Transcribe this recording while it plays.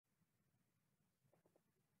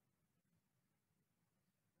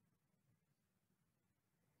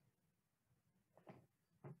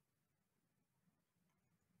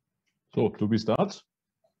So, do we start?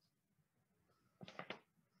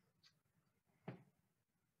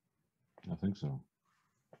 I think so.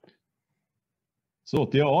 So,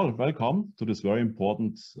 dear all, welcome to this very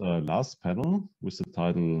important last panel with the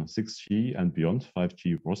title 6G and Beyond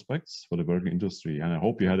 5G Prospects for the Vertical Industry. And I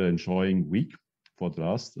hope you had an enjoying week for the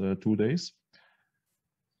last 2 days.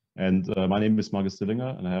 And my name is Marcus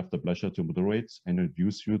Dillinger, and I have the pleasure to moderate and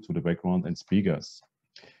introduce you to the background and speakers.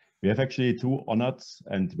 We have actually two honored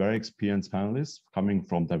and very experienced panelists coming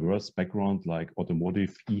from diverse backgrounds like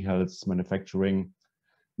automotive, e-health, manufacturing,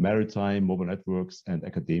 maritime, mobile networks, and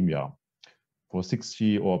academia for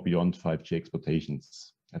 6G or beyond 5G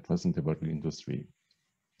expectations addressing the vertical industry.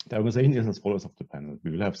 The organization is as follows of the panel.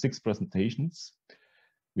 We will have 6 presentations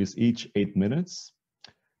with each 8 minutes.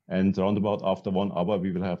 And around about after 1 hour,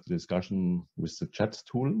 we will have the discussion with the chat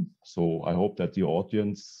tool. So I hope that the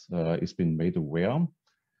audience is being made aware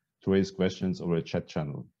to raise questions over a chat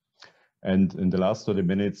channel. And in the last 30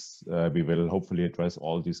 minutes, we will hopefully address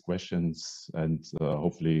all these questions and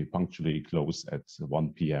hopefully punctually close at 1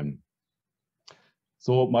 p.m.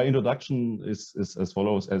 So my introduction is as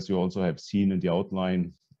follows, as you also have seen in the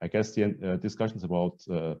outline. I guess the discussions about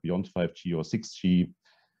beyond 5G or 6G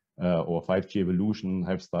or 5G evolution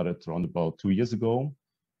have started around about 2 years ago.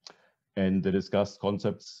 And the discussed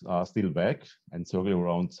concepts are still vague and circle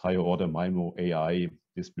around higher order MIMO, AI,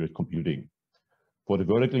 distributed computing. For the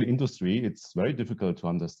vertical industry, it's very difficult to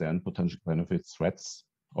understand potential benefits, threats,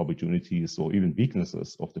 opportunities, or even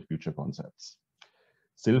weaknesses of the future concepts.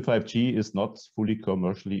 Still, 5G is not fully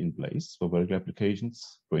commercially in place for vertical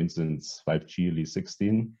applications. For instance, 5G Release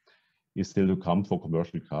 16 is still to come for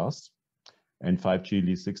commercial cars. And 5G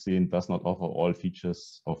Release 16 does not offer all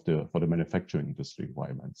features for the manufacturing industry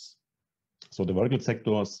requirements. So the vertical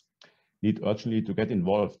sectors need urgently to get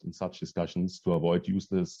involved in such discussions to avoid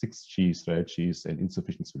useless 6G strategies and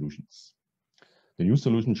insufficient solutions. The new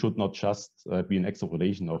solution should not just be an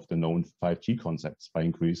extrapolation of the known 5G concepts by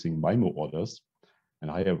increasing MIMO orders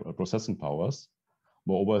and higher processing powers.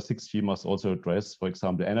 Moreover, 6G must also address, for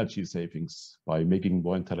example, energy savings by making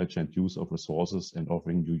more intelligent use of resources and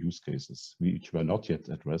offering new use cases, which were not yet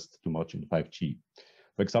addressed too much in 5G.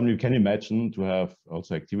 For example, you can imagine to have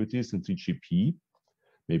also activities in 3GP,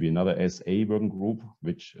 maybe another SA working group,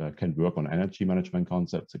 which can work on energy management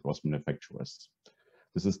concepts across manufacturers.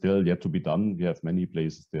 This is still yet to be done. We have many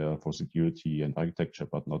places there for security and architecture,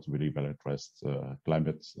 but not really well addressed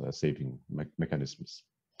climate saving mechanisms.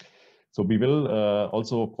 So we will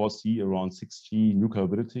also foresee around 6G new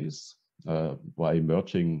capabilities by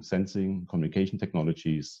merging sensing, communication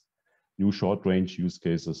technologies, new short-range use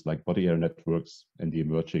cases like body-air networks, and the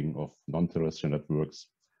emerging of non-terrestrial networks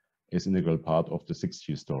is an integral part of the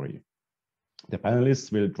 6G story. The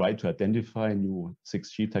panelists will try to identify new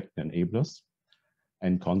 6G tech enablers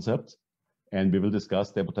and concepts, and we will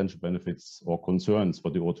discuss their potential benefits or concerns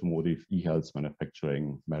for the automotive, e-health,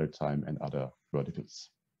 manufacturing, maritime, and other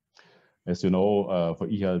verticals. As you know, for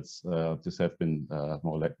e-health, this have been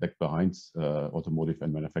more like behind automotive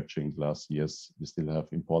and manufacturing in the last years. We still have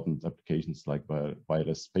important applications like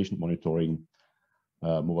wireless patient monitoring,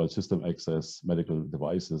 mobile system access, medical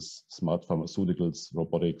devices, smart pharmaceuticals,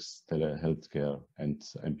 robotics, telehealthcare, and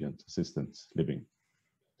ambient assistant living.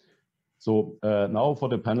 So now for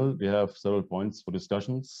the panel, we have several points for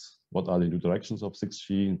discussions. What are the new directions of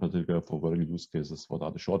 6G, in particular for vertical use cases? What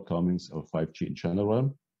are the shortcomings of 5G in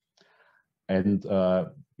general? And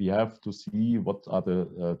we have to see what are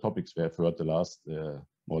the topics we have heard the last more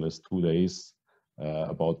or less 2 days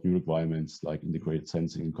about new requirements like integrated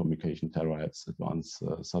sensing and communication terahertz, advanced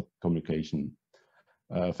sub-communication,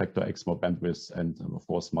 factor X more bandwidth, and of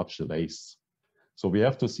course much delays. So we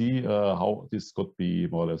have to see how this could be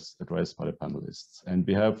more or less addressed by the panelists. And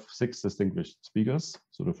we have 6 distinguished speakers.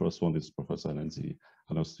 So the first one is Professor Nancy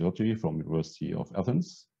Anastioti from University of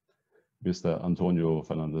Athens. Mr. Antonio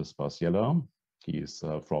Fernandez Barciela. He is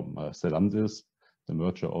from Stellantis, the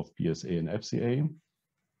merger of PSA and FCA,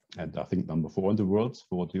 and I think number 4 in the world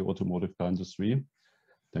for the automotive car industry.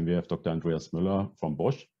 Then we have Dr. Andreas Müller from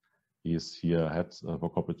Bosch. He is here head for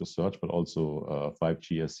corporate research, but also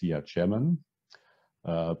 5G SCR chairman.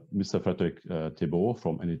 Mr. Frederick Thébault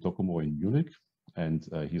from NE Docomo in Munich, and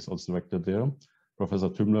he's also director there. Professor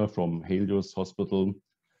Tümmler from Helios Hospital.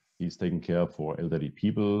 He's taking care for elderly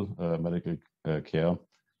people, medical care.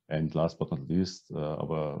 And last but not least,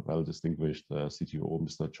 our well-distinguished CTO,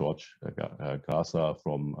 Mr. George Graça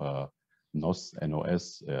from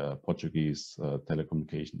NOS, Portuguese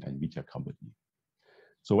telecommunication and media company.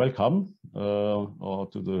 So welcome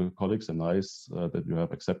to the colleagues, and nice that you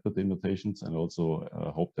have accepted the invitations, and also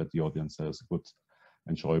hope that the audience has a good,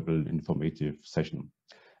 enjoyable, informative session.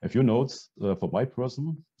 A few notes for my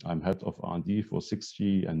person. I'm head of R&D for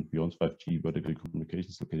 6G and beyond 5G vertical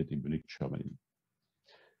communications located in Munich, Germany.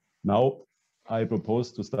 Now, I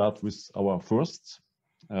propose to start with our first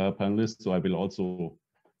panelist. So I will also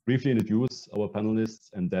briefly introduce our panelists,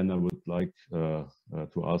 and then I would like to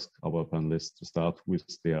ask our panelists to start with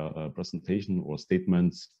their presentation or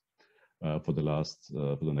statements for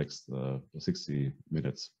the next 60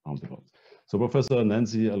 minutes roundabout. So Professor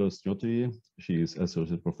Nancy Alosniotti, she is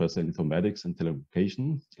Associate Professor in Informatics and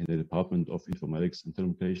Telecommunication in the Department of Informatics and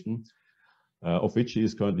Telecommunication, of which she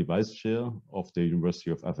is currently Vice Chair of the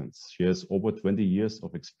University of Athens. She has over 20 years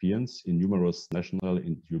of experience in numerous national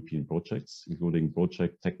and European projects, including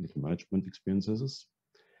project technical management experiences.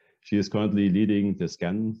 She is currently leading the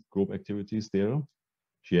SCAN group activities there.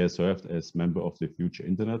 She has served as member of the Future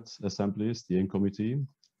Internet Assembly Steering Committee,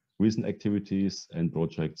 recent activities and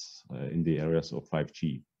projects in the areas of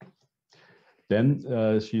 5G. Then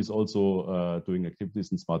she is also doing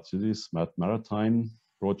activities in smart cities, smart maritime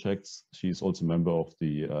projects. She is also a member of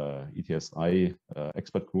the ETSI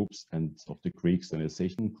expert groups and of the Greek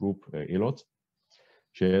standardization group, ELOT.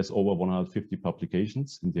 She has over 150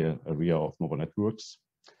 publications in the area of mobile networks,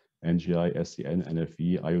 NGI, SDN,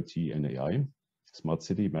 NFV, IoT, and AI, smart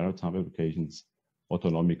city, maritime applications,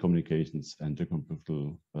 autonomy communications, and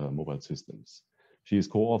decompressible mobile systems. She is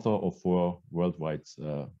co-author of 4 worldwide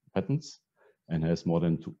patents and has more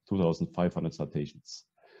than 2,500 citations.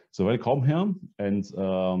 So welcome here. And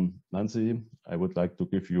Nancy, I would like to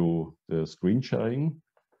give you the screen sharing,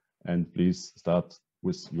 and please start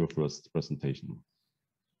with your first presentation.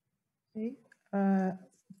 Okay.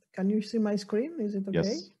 Can you see my screen? Is it okay?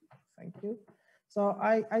 Yes. Thank you. So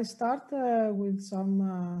I start with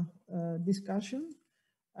some discussion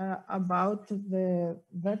about the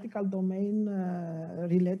vertical domain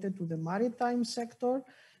related to the maritime sector.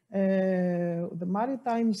 The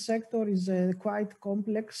maritime sector is a quite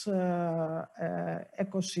complex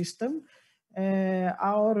ecosystem.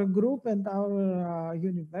 Our group and our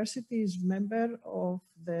university is member of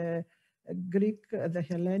the Greek, the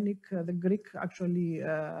Hellenic, the Greek actually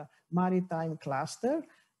maritime cluster,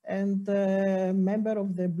 and member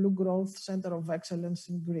of the Blue Growth Center of Excellence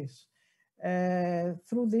in Greece.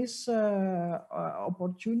 Through this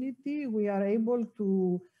opportunity, we are able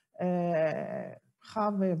to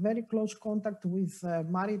have a very close contact with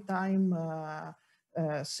maritime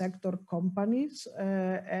sector companies,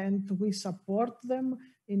 and we support them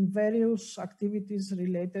in various activities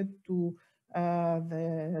related to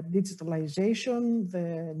the digitalization,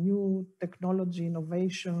 the new technology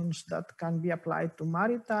innovations that can be applied to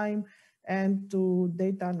maritime, and to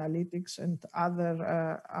data analytics and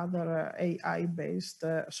other AI-based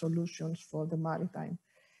solutions for the maritime.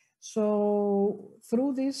 So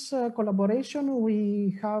through this collaboration,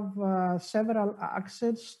 we have several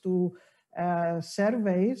access to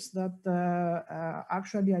surveys that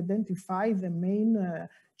actually identify the main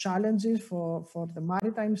challenges for the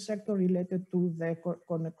maritime sector related to the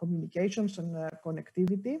communications and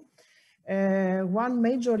connectivity. One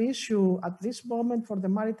major issue at this moment for the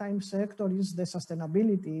maritime sector is the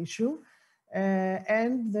sustainability issue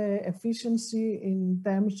and the efficiency in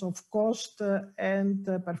terms of cost and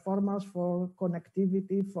performance for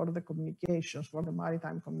connectivity for the communications, for the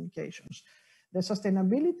maritime communications. The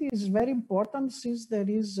sustainability is very important since there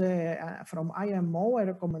is from IMO a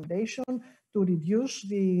recommendation to reduce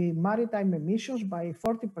the maritime emissions by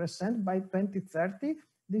 40% by 2030.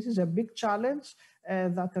 This is a big challenge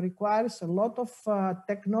that requires a lot of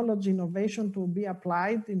technology innovation to be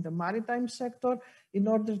applied in the maritime sector in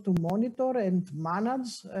order to monitor and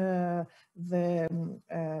manage the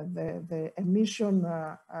emission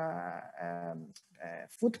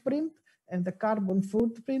footprint and the carbon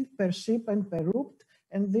footprint per ship and per route.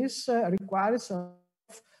 And this requires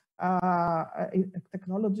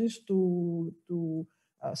technologies to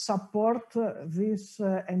support this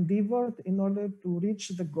endeavor in order to reach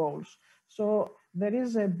the goals. So there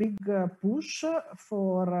is a big push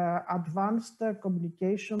for advanced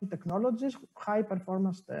communication technologies, high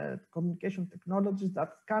performance communication technologies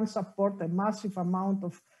that can support a massive amount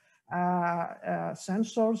of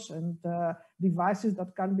sensors and devices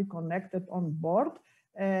that can be connected on board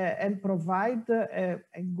and provide a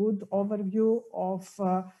good overview of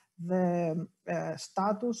the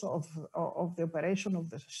status of the operation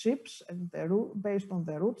of the ships and the route, based on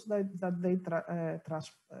the routes that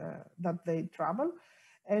they travel.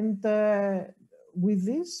 And with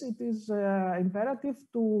this, it is imperative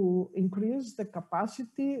to increase the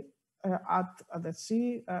capacity at the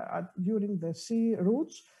sea, during the sea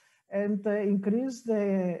routes, and increase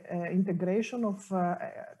the integration of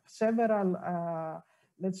several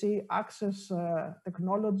let's say, access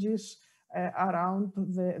technologies around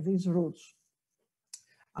these routes.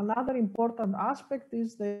 Another important aspect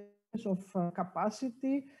is the use of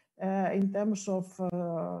capacity in terms of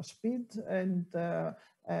speed and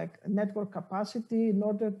network capacity in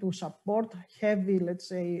order to support heavy, let's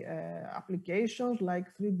say, applications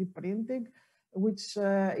like 3D printing, which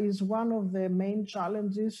is one of the main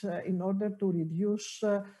challenges in order to reduce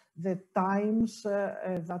the times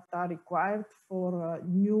that are required for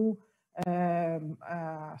new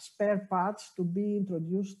spare parts to be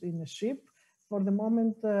introduced in a ship. For the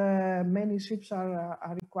moment, many ships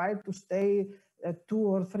are required to stay 2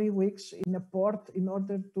 or 3 weeks in a port in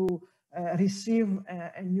order to receive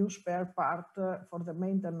a new spare part for the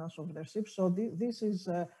maintenance of their ships. So this is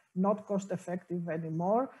not cost effective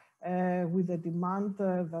anymore with the demand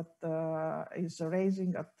that is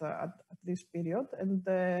raising at this period. And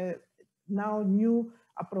now new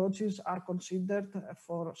approaches are considered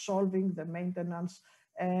for solving the maintenance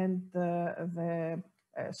and the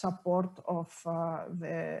support of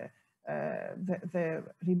the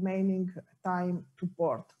remaining time to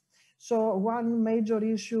port. So one major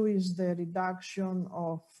issue is the reduction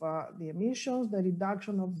of the emissions, the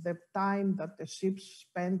reduction of the time that the ships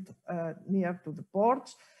spend near to the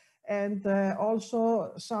ports, and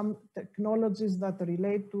also some technologies that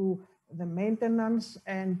relate to the maintenance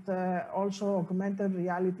and also augmented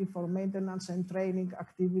reality for maintenance and training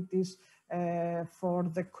activities for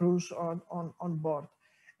the crews on board.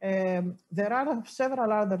 There are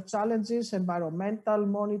several other challenges: environmental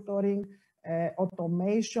monitoring,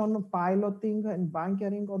 automation, piloting and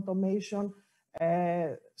bunkering automation,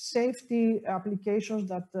 safety applications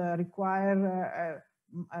that require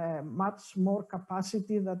much more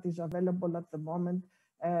capacity that is available at the moment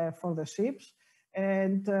for the ships.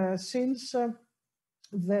 And since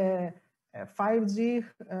the 5G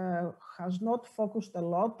has not focused a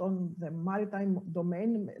lot on the maritime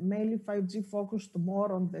domain, mainly 5G focused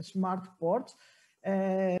more on the smart ports.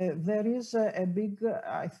 There is a big,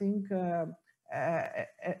 I think, a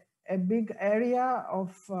big area of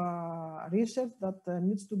research that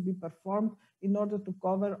needs to be performed in order to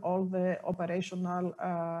cover all the operational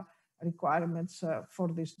requirements for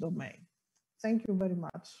this domain. Thank you very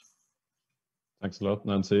much. Thanks a lot,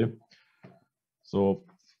 Nancy. So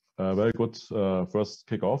very good first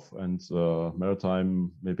kickoff, and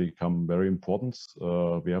maritime may become very important.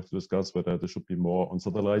 We have to discuss whether there should be more on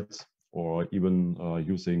satellites or even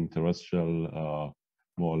using terrestrial,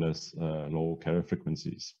 more or less low carrier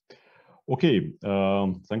frequencies. Okay,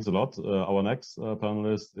 thanks a lot. Our next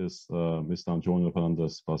panelist is Mr. Antonio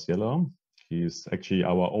Fernandez-Varciela. He's actually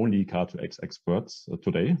our only Car2X expert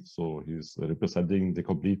today. So he's representing the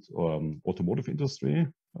complete automotive industry,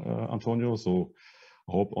 Antonio. So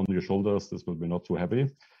I hope on your shoulders this will be not too heavy.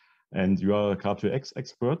 And you are a Car2X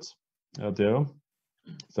expert there.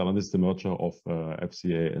 Stellantis is the merger of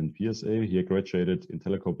FCA and PSA. He graduated in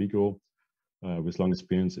Telecom Bigo with long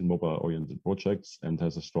experience in mobile-oriented projects and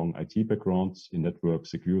has a strong IT background in network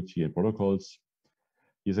security and protocols.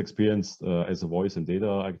 He's experienced as a voice and data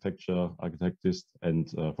architectist and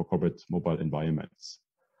for corporate mobile environments.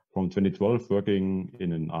 From 2012, working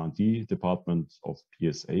in an R&D department of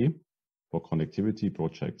PSA for connectivity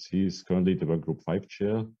projects. He is currently the work group 5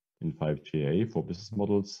 chair in 5GA for business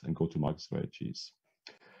models and go-to-market strategies.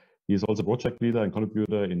 He is also project leader and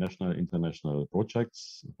contributor in national and international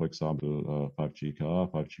projects, for example, 5G Car,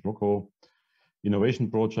 5G Loco, innovation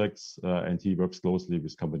projects, and he works closely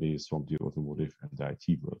with companies from the automotive and the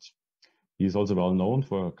IT world. He is also well known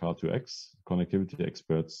for Car2X connectivity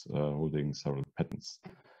experts holding several patents.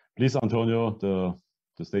 Please, Antonio,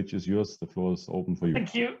 the stage is yours. The floor is open for you.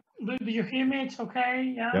 Thank you. Do you hear me? It's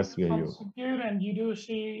okay? Yeah. Yes, we hear you. Good. And you do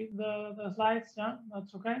see the slides? Yeah,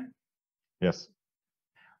 that's okay? Yes.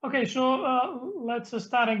 Okay, so let's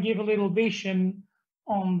start and give a little vision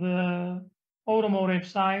on the automotive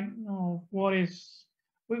side. What is,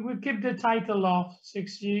 we keep the title of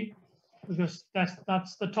 6G because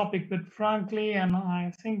that's the topic, but frankly, and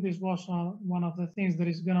I think this was one of the things that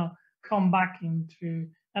is gonna come back into,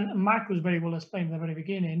 and Marcus very well explained at the very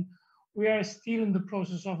beginning, we are still in the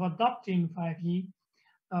process of adopting 5G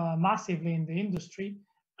massively in the industry.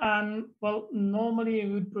 And well, normally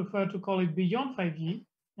we would prefer to call it beyond 5G,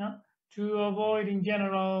 yeah, to avoid in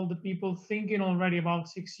general the people thinking already about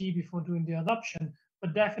 6G before doing the adoption.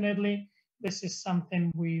 But definitely this is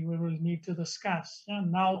something we will need to discuss. Yeah?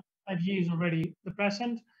 Now 5G is already the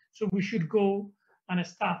present, so we should go and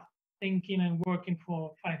start thinking and working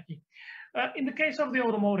for 5G. In the case of the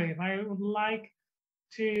automotive, I would like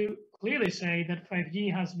to clearly say that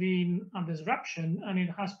 5G has been a disruption and it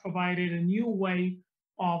has provided a new way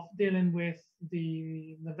of dealing with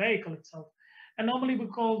the vehicle itself. And normally we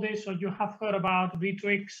call this, or you have heard about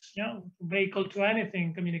V2X, vehicle to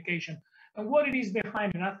anything communication, and what it is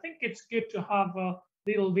behind it. I think it's good to have a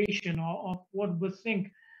little vision of what we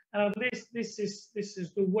think. And at least this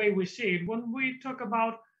is the way we see it. When we talk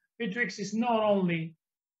about V2X, is not only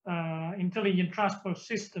intelligent transport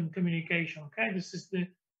system communication. Okay, this is the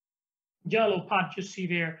yellow part you see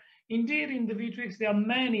there. Indeed, in the V2X, there are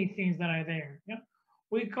many things that are there. Yeah?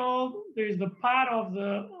 There's the part of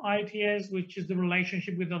the ITS, which is the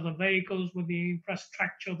relationship with other vehicles, with the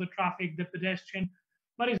infrastructure, the traffic, the pedestrian.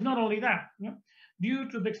 But it's not only that. Yeah? Due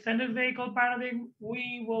to the extended vehicle paradigm,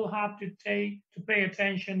 we will have to pay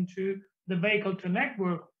attention to the vehicle to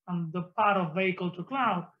network and the part of vehicle to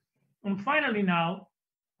cloud. And finally now,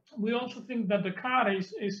 we also think that the car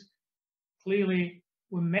is clearly,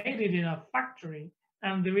 we made it in a factory,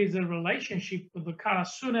 and there is a relationship with the car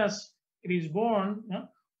as soon as it is born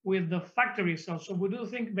with the factory itself. So we do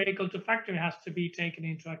think vehicle to factory has to be taken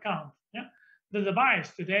into account. Yeah? The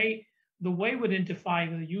device today, the way we identify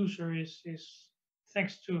the user is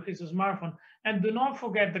thanks to his smartphone. And do not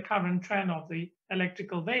forget the current trend of the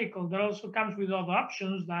electrical vehicle that also comes with other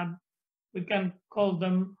options that we can call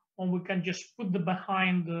them, or we can just put them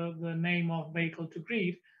behind the name of vehicle to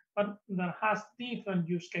grid, but that has different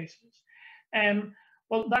use cases. And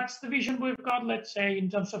well, that's the vision we've got, let's say, in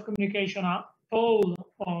terms of communication, our poll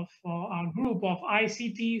of our group of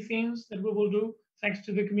ICT things that we will do thanks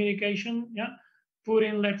to the communication, put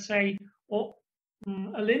in, let's say,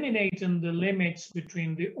 eliminating the limits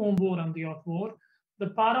between the onboard and the offboard. The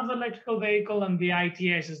part of the electrical vehicle and the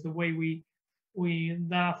ITS is the way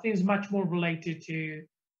there are things much more related to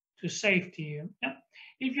safety. Yeah?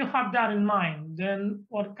 If you have that in mind, then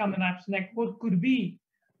what comes next? What could be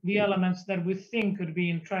the elements that we think could be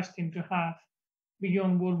interesting to have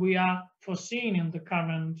beyond what we are foreseeing in the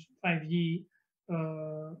current 5G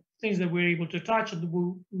things that we're able to touch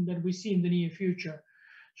that we see in the near future?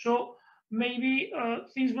 So maybe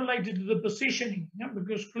things related to the positioning,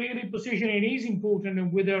 because clearly positioning is important,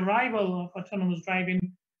 and with the arrival of autonomous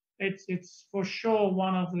driving, it's for sure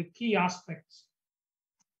one of the key aspects.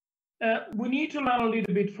 We need to learn a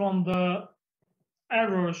little bit from the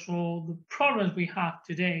errors or the problems we have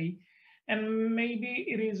today, and maybe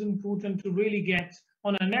it is important to really get,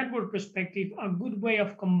 on a network perspective, a good way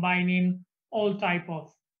of combining all type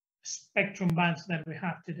of spectrum bands that we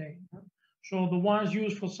have today. So the ones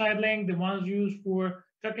used for side link, the ones used for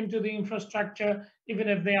talking to the infrastructure, even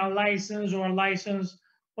if they are licensed or licensed,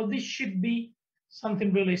 well, this should be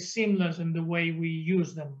something really seamless in the way we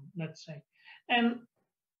use them, let's say. And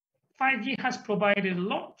 5G has provided a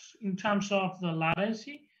lot in terms of the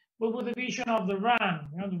latency, but with the vision of the RAN,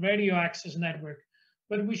 the radio access network.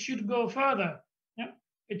 But we should go further.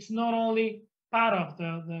 It's not only part of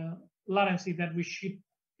the latency that we should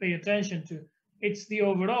pay attention to. It's the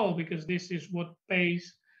overall, because this is what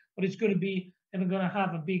it's going to be, and going to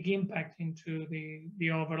have a big impact into the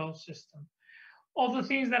overall system. Other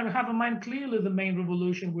things that we have in mind, clearly the main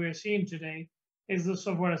revolution we're seeing today is the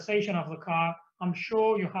softwareization of the car. I'm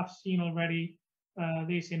sure you have seen already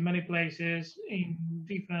this in many places, in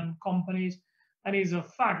different companies, and it's a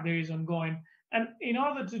fact there is ongoing. And in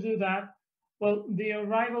order to do that, well, the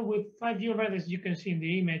arrival with 5G already, as you can see in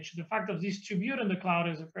the image, the fact of distributing the cloud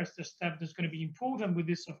is the first step that's going to be important with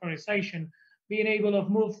this softwareization, being able to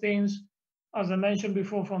move things, as I mentioned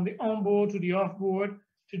before, from the onboard to the offboard,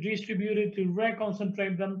 to distribute it, to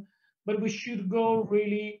reconcentrate them. But we should go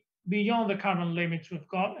really beyond the current limits we've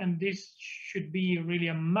got, and this should be really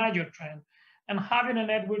a major trend. And having a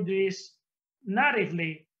network that is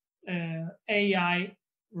natively AI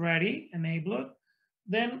ready, enabled,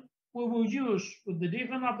 then we will use with the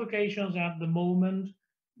different applications at the moment,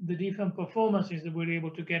 the different performances that we're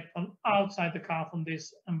able to get from outside the car from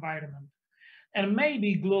this environment. And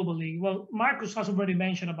maybe globally, well, Marcus has already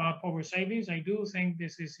mentioned about power savings. I do think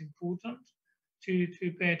this is important to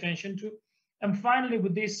pay attention to. And finally,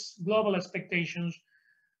 with these global expectations,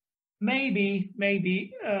 maybe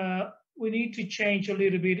we need to change a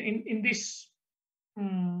little bit in this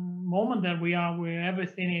moment that we are, where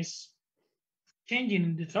everything is changing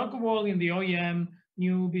in the telco world, in the OEM,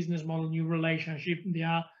 new business model, new relationship. There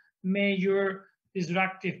are major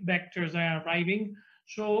disruptive vectors that are arriving.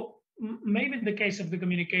 So maybe in the case of the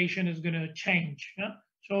communication is going to change.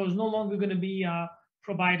 So it's no longer going to be a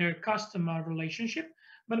provider-customer relationship,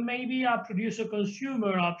 but maybe a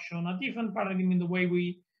producer-consumer option, a different paradigm in the way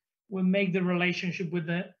we make the relationship with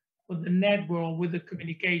the network, with the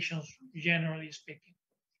communications, generally speaking.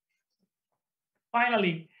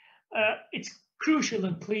 Finally, it's crucial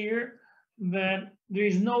and clear that there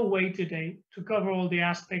is no way today to cover all the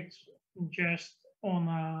aspects just on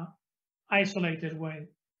an isolated way.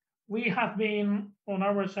 We have been on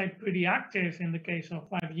our side pretty active in the case of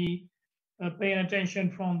 5G, paying attention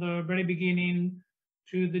from the very beginning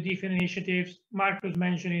to the different initiatives Marcus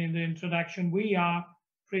mentioned in the introduction. We are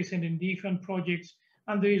present in different projects,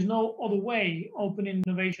 and there is no other way. Open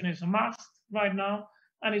innovation is a must right now,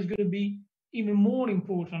 and it's going to be even more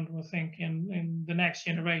important, we think, in the next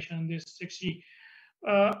generation, this 6G.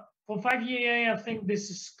 For 5G, I think this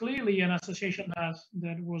is clearly an association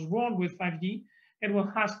that was born with 5G. It will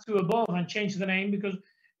have to evolve and change the name, because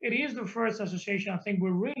it is the first association, I think,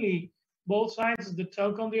 where really both sides, the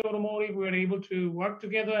telco and the automotive, were able to work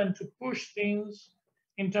together and to push things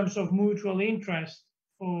in terms of mutual interest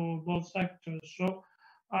for both sectors. So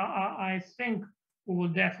I think we will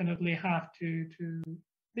definitely have to,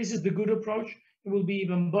 this is the good approach. It will be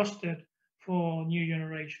even boosted for new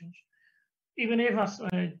generations. Even if, as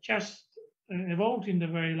just evoked in the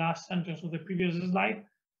very last sentence of the previous slide,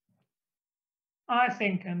 I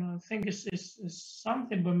think it's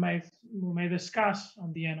something we may discuss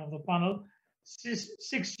at the end of the panel,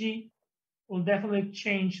 6G will definitely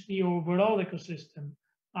change the overall ecosystem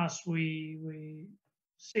as we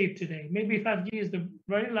see it today. Maybe 5G is the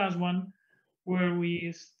very last one where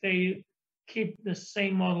we keep the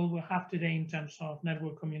same model we have today in terms of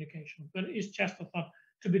network communication, but it's just a thought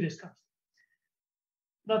to be discussed.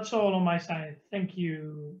 That's all on my side. Thank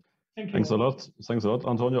you. Thanks a lot. Thanks a lot,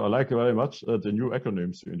 Antonio. I like very much the new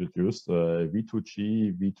acronyms you introduced,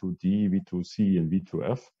 V2G, V2D, V2C, and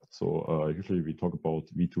V2F. So usually we talk about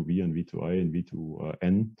V2V and V2I and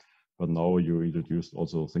V2N, but now you introduced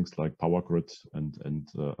also things like power grid and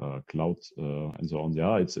cloud and so on.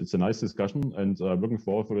 Yeah, it's a nice discussion, and looking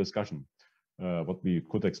forward for the discussion, what we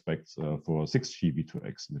could expect for 6G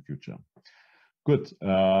V2X in the future. Good.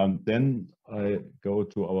 Then I go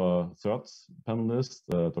to our third panelist,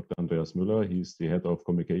 Dr. Andreas Müller. He's the head of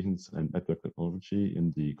communications and network technology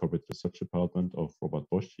in the corporate research department of Robert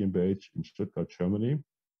Bosch GmbH in Stuttgart, Germany.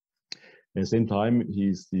 At the same time,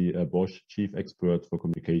 he's the Bosch chief expert for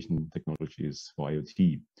communication technologies for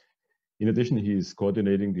IoT. In addition, he is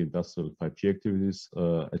coordinating the industrial 5G activities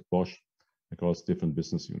at Bosch across different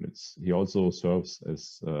business units. He also serves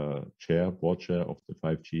as board chair of the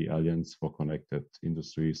 5G Alliance for Connected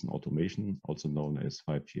Industries and Automation, also known as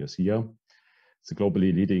 5G ASEA. It's a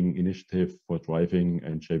globally leading initiative for driving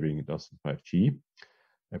and shaping industrial 5G.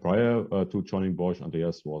 Prior to joining Bosch,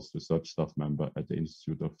 Andreas was research staff member at the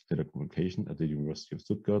Institute of Telecommunication at the University of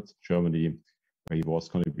Stuttgart, Germany, where he was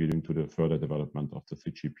contributing to the further development of the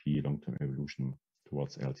 3GP long-term evolution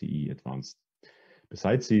towards LTE advanced.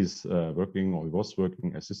 Besides, he was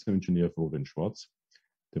working as system engineer for Rohde & Schwarz,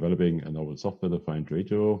 developing a novel software-defined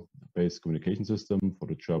radio-based communication system for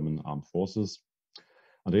the German armed forces.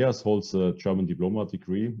 Andreas holds a German diploma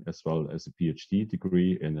degree as well as a PhD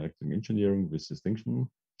degree in electrical engineering with distinction,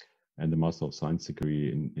 and a Master of Science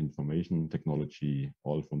degree in information technology,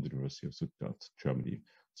 all from the University of Stuttgart, Germany.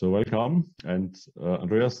 So welcome, and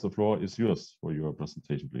Andreas, the floor is yours for your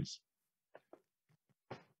presentation, please.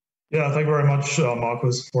 Yeah, thank you very much,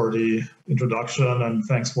 Marcus, for the introduction, and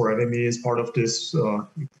thanks for having me as part of this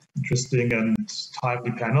interesting and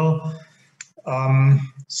timely panel.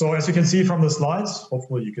 So as you can see from the slides,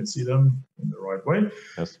 hopefully you can see them in the right way.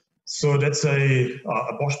 Yes. So that's a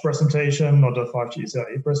Bosch presentation, not a 5G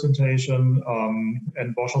ASEA presentation.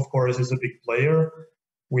 And Bosch, of course, is a big player.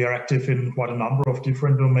 We are active in quite a number of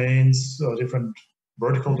different domains, different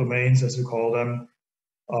vertical domains, as we call them.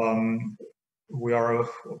 We are a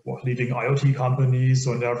leading IoT company,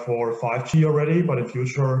 so therefore 5G already, but in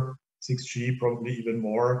future 6G, probably even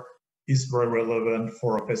more, is very relevant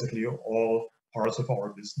for basically all parts of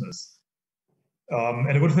our business.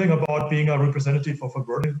 And a good thing about being a representative of a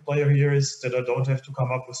vertical player here is that I don't have to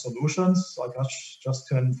come up with solutions. I just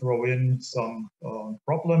can throw in some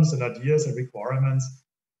problems and ideas and requirements,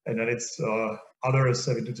 and then it's others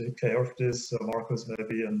having to take care of this, Marcus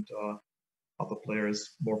maybe, and other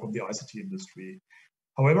players more from the ICT industry.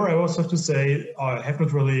 However, I also have to say I have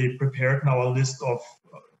not really prepared now a list of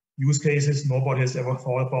use cases nobody has ever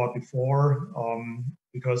thought about before,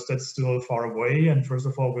 because that's still far away. And first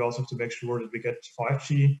of all, we also have to make sure that we get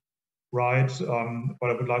 5G right.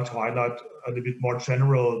 But I would like to highlight a little bit more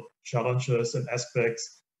general challenges and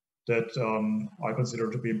aspects that I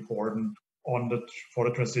consider to be important for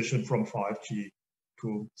the transition from 5G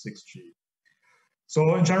to 6G.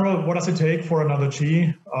 So in general, what does it take for another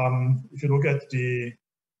G? If you look at the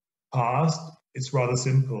past, it's rather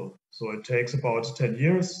simple. So it takes about 10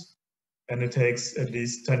 years, and it takes at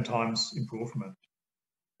least 10 times improvement.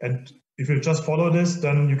 And if you just follow this,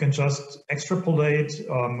 then you can just extrapolate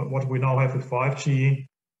what we now have with 5G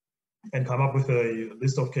and come up with a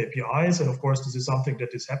list of KPIs. And of course, this is something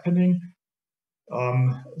that is happening.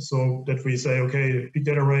 So that we say, okay, peak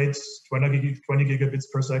data rates, 20 gigabits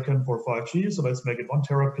per second for 5G. So let's make it 1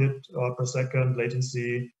 terabit per second,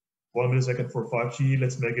 latency, 1 millisecond for 5G.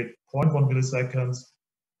 Let's make it 0.1 milliseconds,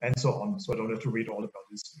 and so on. So I don't have to read all about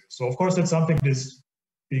this here. So of course, that's something that is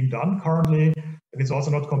being done currently, and it's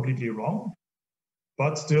also not completely wrong.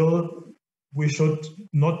 But still, we should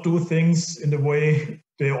not do things in the way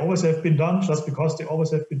they always have been done, just because they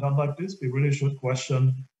always have been done like this. We really should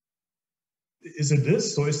question, is it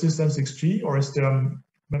this? So is this then 6G, or is there,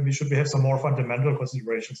 maybe should we have some more fundamental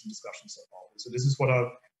considerations and discussions about it? So this is what I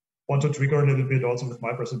want to trigger a little bit also with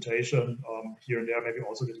my presentation here and there, maybe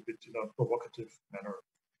also a little bit in a provocative manner.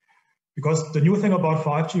 Because the new thing about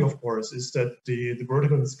 5G, of course, is that the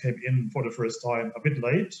verticals came in for the first time a bit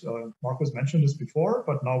late. Markus mentioned this before,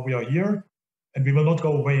 but now we are here and we will not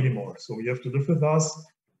go away anymore. So you have to live with us.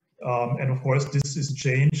 And of course, this is a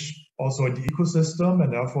change also in the ecosystem,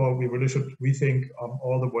 and therefore we really should rethink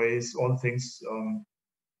all the ways, all the things,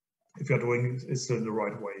 if you're doing it still in the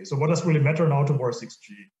right way. So what does really matter now towards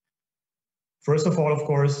 6G? First of all, of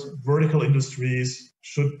course, vertical industries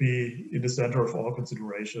should be in the center of all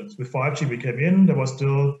considerations. With 5G, we came in, there was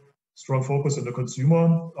still strong focus on the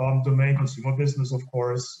consumer domain, consumer business, of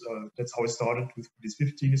course. That's how it started with this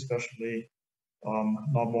 15 especially.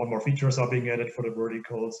 Now more and more features are being added for the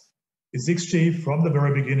verticals. In 6G, from the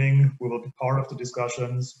very beginning, we will be part of the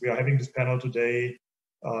discussions. We are having this panel today,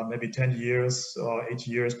 maybe 10 years, 8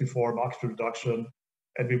 years before market introduction,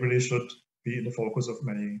 and we really should be in the focus of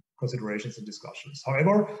many considerations and discussions.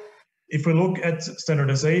 However, if we look at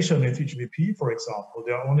standardization in 3GPP, for example,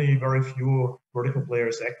 there are only very few vertical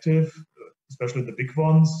players active, especially the big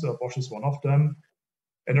ones. Bosch is one of them.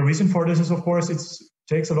 And the reason for this is, of course, it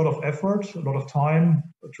takes a lot of effort, a lot of time,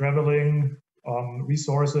 traveling,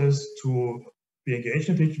 resources to be engaged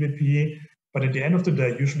in 3GPP. But at the end of the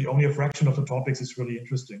day, usually only a fraction of the topics is really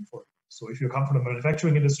interesting for you. So if you come from the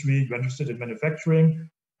manufacturing industry, you're interested in manufacturing,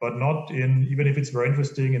 but not in, even if it's very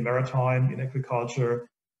interesting in maritime, in agriculture,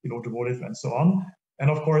 in automotive, and so on. And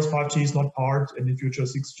of course, 5G is not part, and in future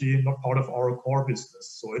 6G, not part of our core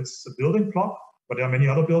business. So it's a building block, but there are many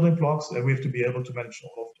other building blocks, and we have to be able to manage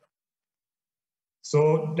all of them.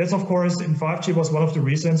 So that's, of course, in 5G was one of the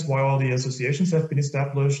reasons why all the associations have been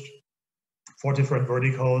established for different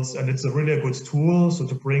verticals. And it's really a good tool, so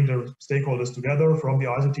to bring the stakeholders together from the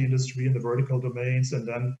ICT industry and the vertical domains, and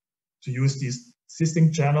then to use these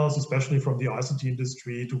existing channels, especially from the ICT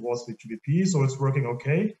industry towards the 3GPP. So it's working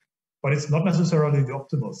okay, but it's not necessarily the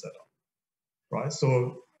optimal setup, right?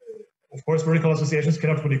 So of course, vertical associations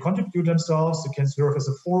cannot really contribute themselves. They can serve as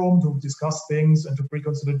a forum to discuss things and to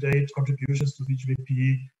pre-consolidate contributions to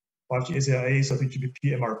 3GPP, 5G SAA, so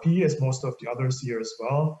 3GPP MRP, as most of the others here as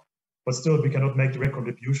well. But still, we cannot make direct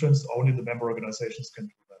contributions. Only the member organizations can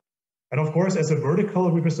do that. And of course, as a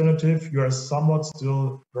vertical representative, you are somewhat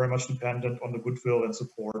still very much dependent on the goodwill and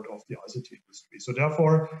support of the ICT industry. So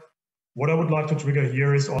therefore, what I would like to trigger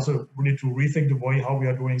here is also really to rethink the way how we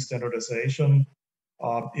are doing standardization.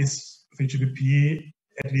 Is 3GPP,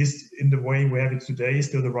 at least in the way we have it today,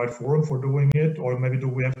 still the right forum for doing it? Or maybe do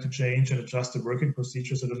we have to change and adjust the working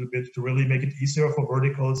procedures a little bit to really make it easier for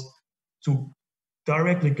verticals to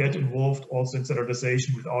directly get involved also in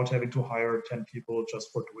standardization without having to hire 10 people just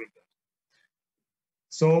for doing that?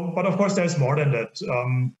 So, but of course, there's more than that.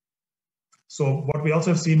 So what we also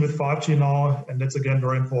have seen with 5G now, and that's again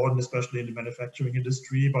very important, especially in the manufacturing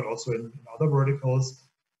industry, but also in other verticals,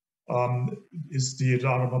 is the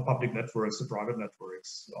development of public networks, the private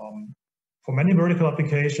networks. For many vertical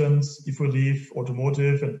applications, if we leave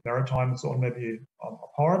automotive and maritime and so on maybe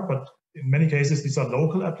apart, but in many cases, these are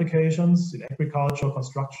local applications in agriculture,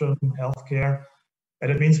 construction, healthcare,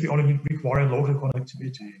 and it means we only require local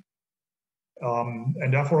connectivity.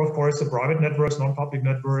 And therefore, of course, the private networks, non-public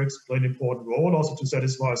networks play an important role also to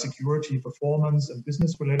satisfy security, performance, and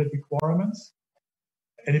business-related requirements.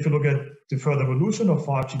 And if you look at the further evolution of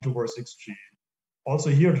 5G towards 6G,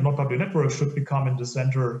 also here, the non-public networks should become in the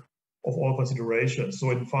center of all considerations.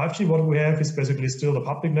 So in 5G, what we have is basically still the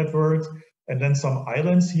public network, and then some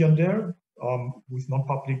islands here and there with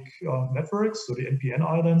non-public networks, so the NPN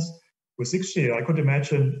islands. With 6G, I could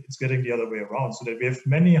imagine it's getting the other way around, so that we have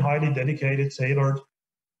many highly dedicated, tailored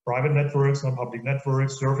private networks, non-public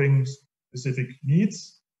networks serving specific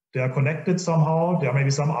needs. They are connected somehow. There are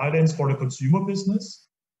maybe some islands for the consumer business.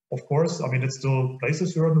 Of course, I mean, it still plays a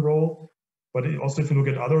certain role, but also if you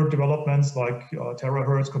look at other developments like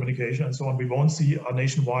terahertz communication and so on, we won't see a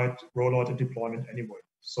nationwide rollout and deployment anyway.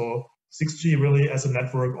 So 6G really as a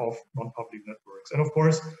network of non-public networks. And of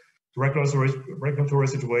course, the regulatory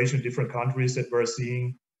situation in different countries that we're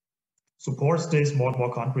seeing supports this. More and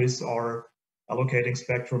more countries are allocating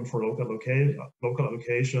spectrum for local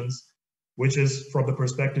allocations, which is, from the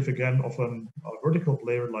perspective again of a vertical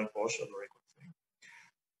player like Bosch, a very good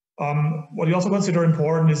thing. What we also consider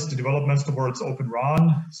important is the developments towards Open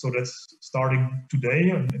RAN. So that's starting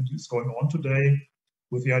today and it's going on today,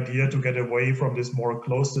 with the idea to get away from this more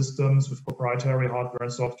closed systems with proprietary hardware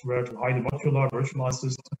and software to highly modular virtualized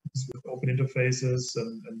systems with open interfaces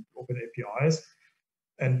and open APIs.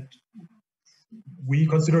 And we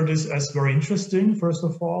consider this as very interesting, first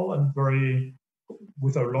of all, and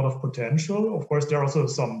with a lot of potential. Of course, there are also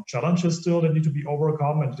some challenges still that need to be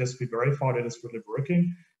overcome and just be verified that it's really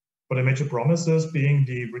working. But the major promises being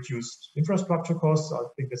the reduced infrastructure costs, I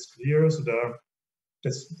think that's clear. So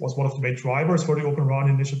this was one of the main drivers for the Open RAN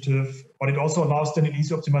initiative, but it also allows then an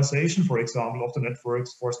easy optimization, for example, of the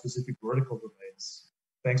networks for specific vertical domains,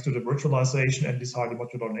 thanks to the virtualization and this highly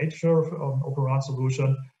modular nature of Open RAN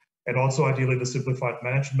solution, and also ideally the simplified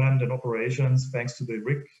management and operations, thanks to the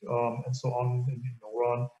RIC and so on in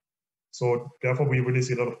O-RAN. So therefore, we really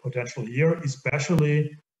see a lot of potential here, especially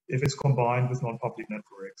if it's combined with non-public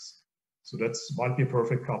networks. So that might be a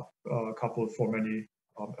perfect couple for many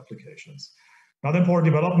applications. Another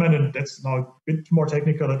important development, and that's now a bit more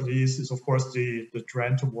technical at least, is of course the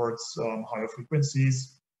trend towards higher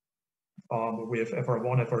frequencies. We have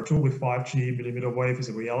FR1, FR2 with 5G, millimeter wave is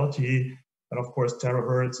a reality, and of course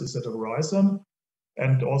terahertz is at the horizon.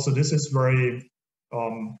 And also this is very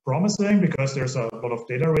promising because there's a lot of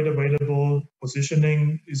data rate available.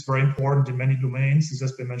 Positioning is very important in many domains. This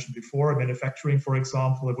has been mentioned before. Manufacturing, for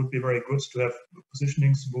example, it would be very good to have a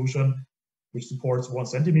positioning solution which supports 1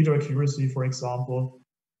 centimeter accuracy, for example.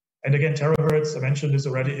 And again, terahertz, I mentioned this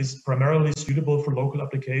already, is primarily suitable for local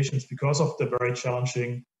applications because of the very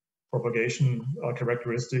challenging propagation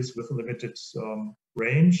characteristics with a limited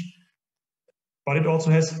range. But it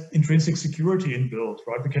also has intrinsic security inbuilt,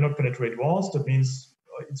 right? We cannot penetrate walls. That means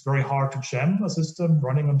it's very hard to jam a system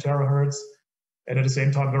running on terahertz. And at the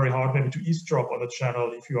same time, very hard maybe to eavesdrop on the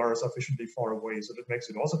channel if you are sufficiently far away. So that makes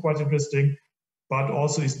it also quite interesting. But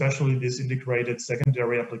also especially these integrated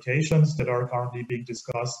secondary applications that are currently being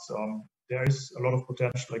discussed. There is a lot of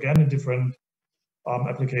potential, again, in different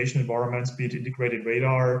application environments, be it integrated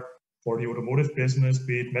radar for the automotive business,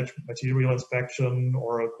 be it material inspection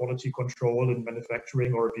or quality control in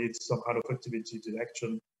manufacturing, or be it some kind of activity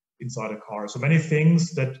detection inside a car. So many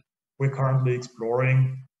things that we're currently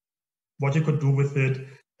exploring, what you could do with it.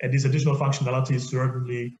 And these additional functionalities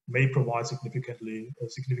certainly may provide significant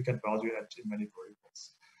value add in many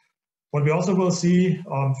verticals. What we also will see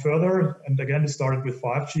further, and again, it started with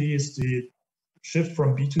 5G, is the shift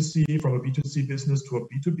from B2C, from a B2C business to a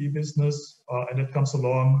B2B business. And it comes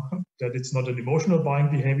along that it's not an emotional buying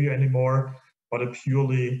behavior anymore, but a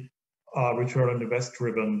purely return on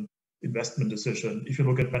invest-driven investment decision. If you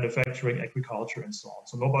look at manufacturing, agriculture, and so on.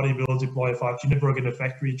 So nobody will deploy a 5G network in a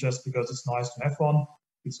factory just because it's nice to have one.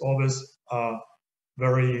 It's always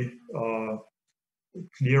very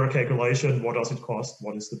clear calculation. What does it cost?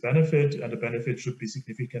 What is the benefit? And the benefit should be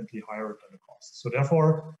significantly higher than the cost. So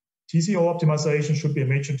therefore, TCO optimization should be a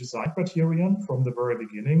major design criterion from the very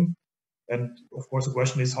beginning. And of course, the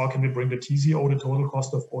question is, how can we bring the TCO, the total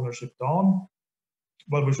cost of ownership, down?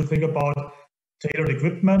 Well, we should think about tailored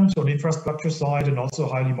equipment on the infrastructure side and also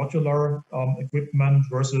highly modular equipment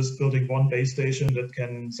versus building one base station that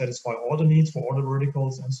can satisfy all the needs for all the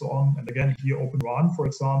verticals and so on. And again, here Open RAN, for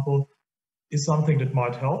example, is something that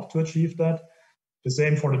might help to achieve that. The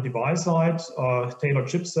same for the device side, tailored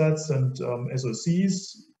chipsets and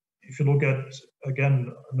SoCs. If you look at,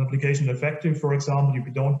 again, an application in a factory, for example,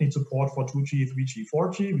 we don't need support for 2G, 3G,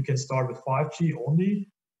 4G. We can start with 5G only.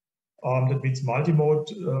 That means multi-mode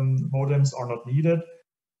modems are not needed.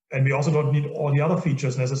 And we also don't need all the other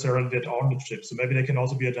features necessarily that are on the chip. So maybe there can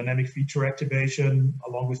also be a dynamic feature activation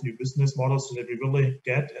along with new business models so that we really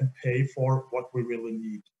get and pay for what we really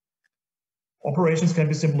need. Operations can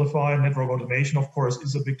be simplified. Network automation, of course,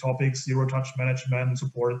 is a big topic. Zero-touch management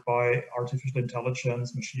supported by artificial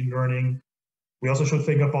intelligence, machine learning. We also should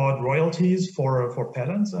think about royalties for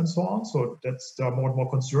patents and so on. So there are more and more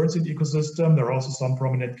concerns in the ecosystem. There are also some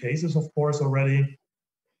prominent cases, of course, already.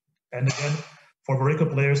 And again, for vertical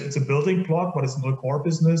players, it's a building block, but it's not a core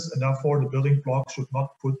business. And therefore, the building block should not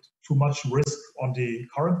put too much risk on the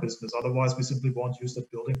current business. Otherwise, we simply won't use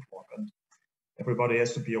that building block. And everybody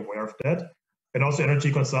has to be aware of that. And also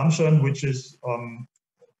energy consumption, which is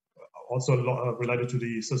also related to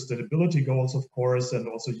the sustainability goals, of course, and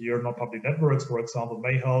also here non-public networks, for example,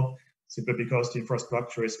 may help. simply because the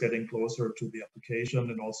infrastructure is getting closer to the application,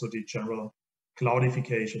 and also the general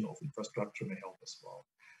cloudification of infrastructure may help as well.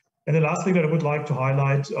 And the last thing that I would like to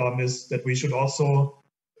highlight is that we should also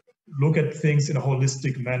look at things in a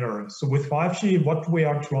holistic manner. So with 5G, what we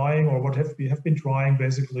are trying, or what we have been trying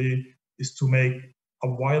basically, is to make a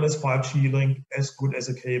wireless 5G link as good as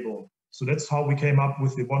a cable. So that's how we came up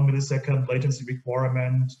with the 1 millisecond latency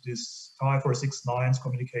requirement, this 5 or 6 nines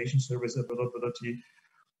communication service availability.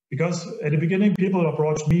 Because at the beginning, people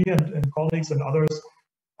approached me and colleagues and others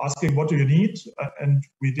asking, what do you need? And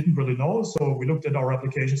we didn't really know. So we looked at our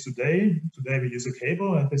applications today. Today we use a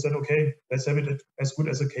cable, and they said, okay, let's have it as good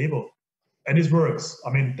as a cable. And it works. I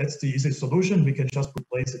mean, that's the easy solution. We can just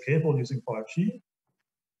replace a cable using 5G.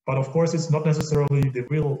 But of course, it's not necessarily the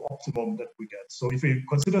real optimum that we get. So if we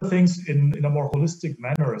consider things in a more holistic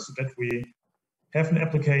manner, so that we have an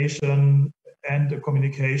application and a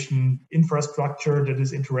communication infrastructure that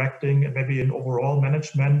is interacting, and maybe an overall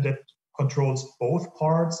management that controls both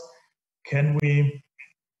parts, can we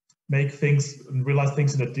make things and realize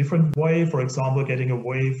things in a different way? For example, getting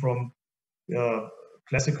away from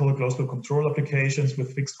classical closed-loop control applications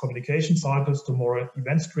with fixed communication cycles to more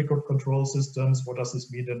event-triggered control systems. What does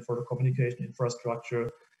this mean then for the communication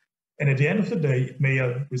infrastructure? And at the end of the day, it may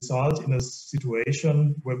result in a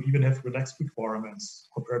situation where we even have relaxed requirements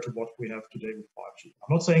compared to what we have today with 5G.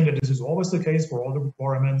 I'm not saying that this is always the case for all the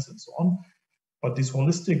requirements and so on, but this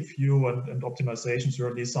holistic view and optimization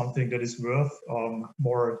certainly is something that is worth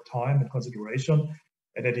more time and consideration.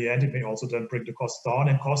 And at the end, it may also then bring the costs down,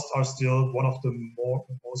 and costs are still one of the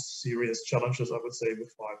most serious challenges, I would say,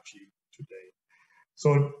 with 5G today.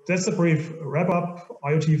 So that's a brief wrap up.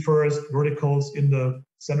 IoT first, verticals in the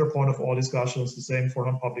center point of all discussions, the same for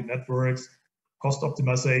non-public networks, cost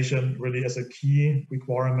optimization really as a key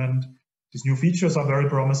requirement. These new features are very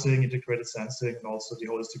promising, integrated sensing, and also the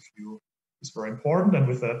holistic view is very important. And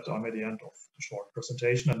with that, I'm at the end of the short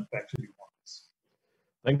presentation, and back to you, Marcus.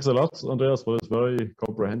 Thanks a lot, Andreas, for this very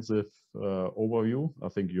comprehensive overview. I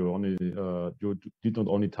think you did not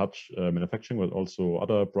only touch manufacturing, but also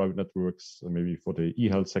other private networks, maybe for the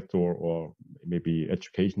e-health sector, or maybe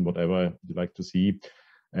education, whatever you like to see.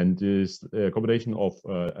 And this combination of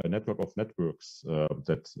a network of networks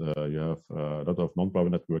that you have a lot of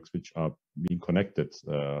non-private networks which are being connected,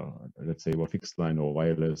 let's say, or fixed line or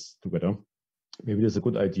wireless together. Maybe that's a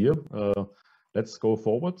good idea. Let's go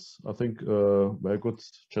forward. I think very good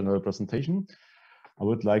general presentation. I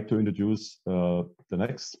would like to introduce the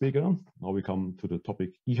next speaker. Now we come to the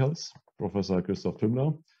topic e-health, Professor Christoph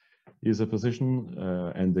Tümmler. He is a physician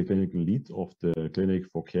and the clinical lead of the Clinic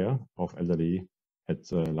for Care of Elderly at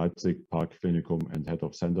Leipzig Park Klinikum and head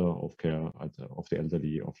of Center of Care of the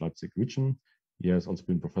Elderly of Leipzig region. He has also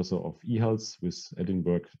been professor of e-health with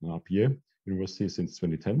Edinburgh Napier University since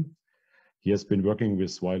 2010. He has been working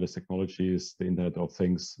with wireless technologies, the Internet of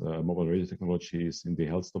Things, mobile radio technologies in the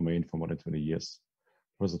health domain for more than 20 years.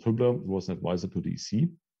 Professor Tümmler was an advisor to the EC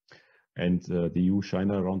and the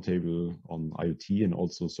EU-China Roundtable on IoT, and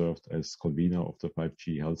also served as convener of the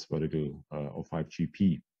 5G health vertical of 5GP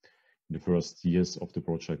in the first years of the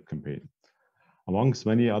project campaign. Amongst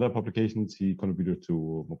many other publications, he contributed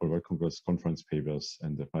to Mobile World Congress conference papers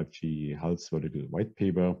and the 5G health vertical white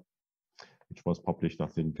paper, which was published, I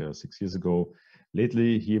think, 6 years ago.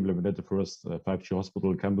 Lately, he implemented the first 5G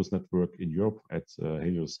hospital campus network in Europe at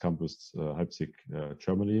Helios Campus, Leipzig,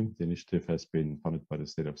 Germany. The initiative has been funded by the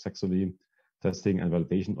state of Saxony. Testing and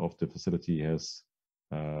validation of the facility has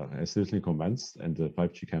recently commenced, and the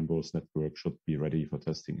 5G campus network should be ready for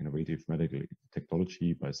testing innovative medical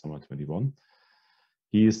technology by summer 21.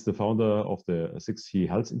 He is the founder of the 6G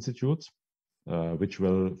Health Institute, which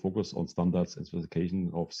will focus on standards and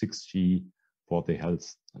specification of 6G for the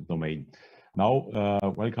health domain. Now,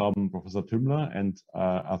 welcome, Professor Tümmler, and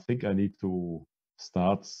I think I need to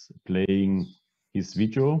start playing his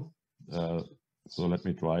video. So let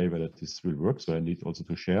me try whether this will work. So I need also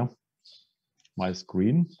to share my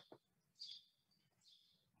screen.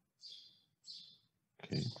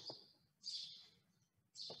 Okay.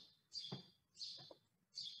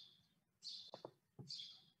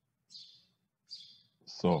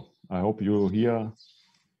 So I hope you hear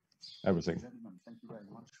everything. Gentlemen, thank you very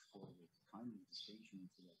much for the kind invitation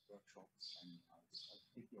to that workshop, and I'll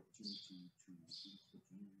take the opportunity to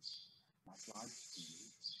introduce my slides to you.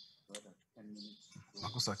 Further 10 minutes.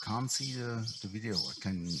 Marcus, I can't see the video. I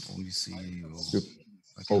can only see you.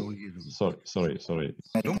 I Oh, can only hear sorry.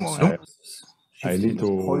 Don't worry. I need to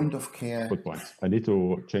point of care. Good point. I need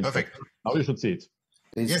to change. Perfect. Now you should see it.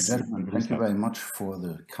 Ladies Yes. and gentlemen, thank you very much for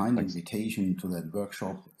the kind invitation to that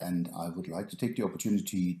workshop, and I would like to take the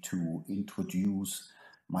opportunity to introduce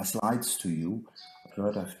my slides to you. I've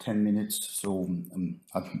heard I have 10 minutes, so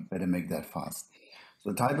I better make that fast.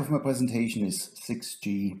 So the title of my presentation is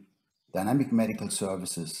 6G, Dynamic Medical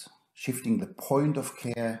Services, Shifting the Point of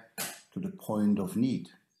Care to the Point of Need.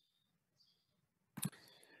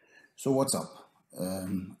 So what's up?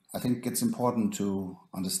 I think it's important to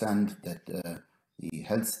understand that the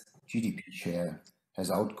health GDP share has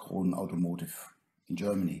outgrown automotive in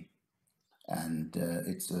Germany, and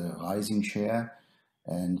it's a rising share,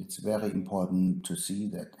 and it's very important to see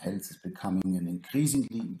that health is becoming an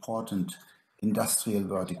increasingly important industrial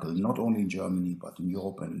vertical, not only in Germany, but in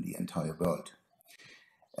Europe and in the entire world.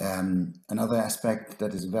 Another aspect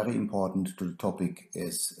that is very important to the topic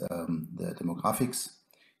is the demographics.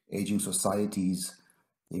 Aging societies,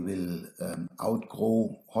 they will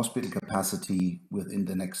outgrow hospital capacity within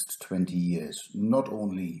the next 20 years, not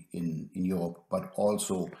only in Europe, but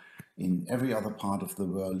also in every other part of the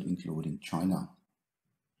world, including China.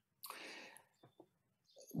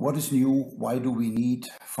 What is new? Why do we need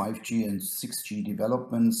 5G and 6G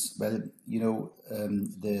developments? Well, you know,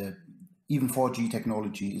 even 4G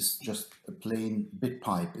technology is just a plain bit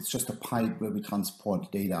pipe. It's just a pipe where we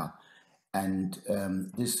transport data. And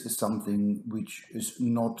this is something which is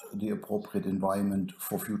not the appropriate environment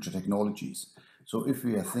for future technologies. So if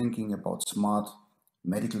we are thinking about smart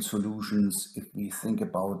medical solutions, if we think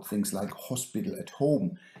about things like hospital at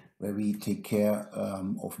home, where we take care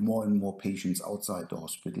of more and more patients outside the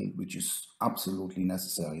hospital, which is absolutely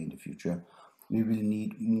necessary in the future, we will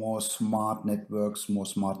need more smart networks, more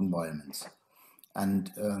smart environments.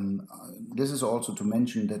 And this is also to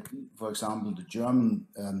mention that, for example, the German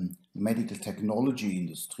medical technology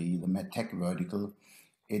industry, the medtech vertical,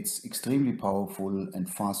 it's extremely powerful and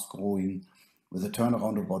fast growing, with a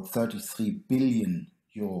turnaround of about 33 billion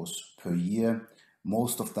euros per year,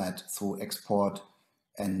 most of that through export.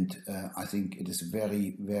 And I think it is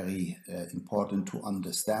very, very important to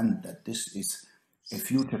understand that this is a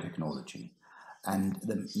future technology. And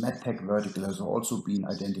the medtech vertical has also been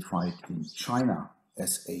identified in China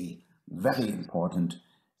as a very important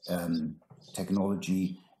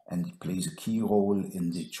technology, and it plays a key role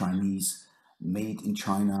in the Chinese Made in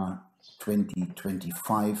China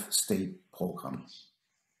 2025 state program.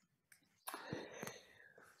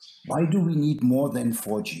 Why do we need more than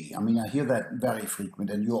 4G? I mean, I hear that very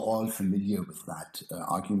frequent, and you're all familiar with that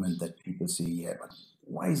argument that people say, yeah, but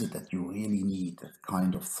why is it that you really need that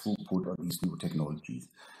kind of throughput of these new technologies?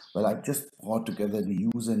 Well, I've just brought together the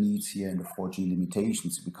user needs here and the 4G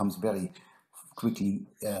limitations. It becomes very quickly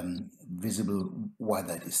visible why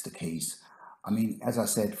that is the case. I mean, as I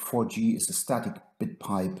said, 4G is a static bit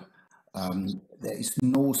pipe. There is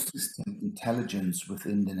no system intelligence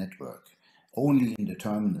within the network, only in the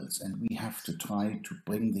terminals, and we have to try to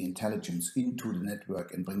bring the intelligence into the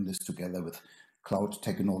network and bring this together with cloud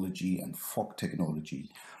technology and fog technology.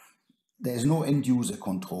 There's no end user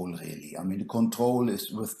control really. I mean, the control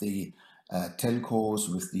is with the telcos,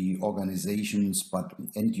 with the organizations, but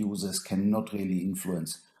end users cannot really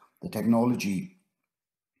influence the technology.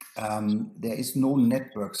 There is no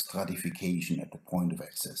network stratification at the point of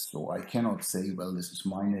access. So I cannot say, well, this is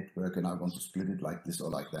my network and I want to split it like this or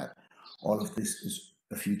like that. All of this is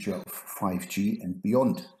a future of 5G and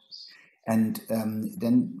beyond. And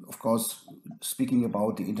then, of course, speaking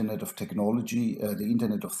about the Internet of Technology, the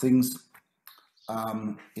Internet of Things,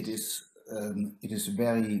 it is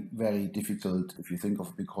very, very difficult, if you think of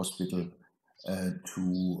a big hospital,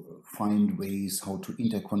 to find ways how to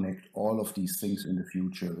interconnect all of these things in the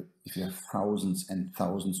future. If you have thousands and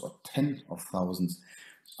thousands or tens of thousands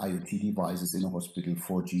IoT devices in a hospital,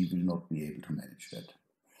 4G will not be able to manage that.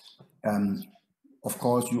 Of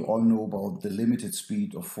course, you all know about the limited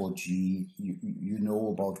speed of 4G. You know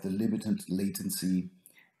about the limited latency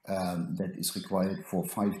that is required for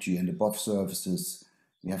 5G and above services.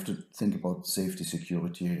 You have to think about safety,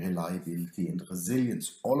 security, reliability, and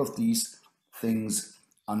resilience. All of these things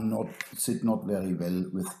are sit not very well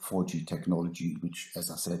with 4G technology, which,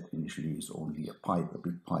 as I said initially, is only a pipe, a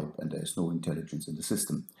big pipe, and there is no intelligence in the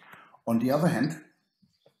system. On the other hand,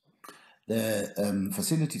 the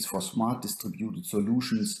facilities for smart distributed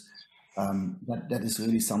solutions, that is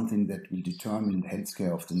really something that will determine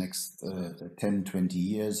healthcare of the next 10, 20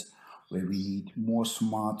 years, where we need more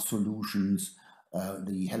smart solutions.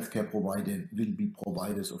 The healthcare provider will be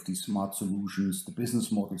providers of these smart solutions. The business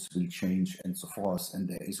models will change and so forth, and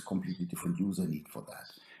there is a completely different user need for that.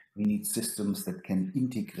 We need systems that can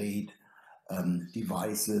integrate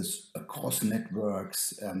devices across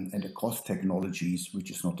networks and across technologies,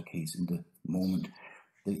 which is not the case in the moment.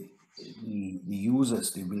 The the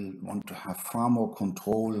users, they will want to have far more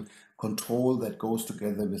control that goes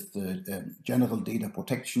together with the general data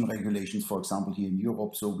protection regulations, for example, here in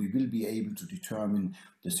Europe. So we will be able to determine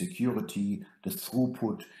the security, the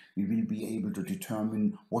throughput. We will be able to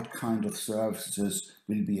determine what kind of services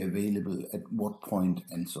will be available at what point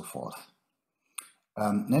and so forth.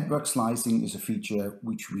 Network slicing is a feature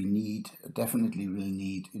which we need, definitely will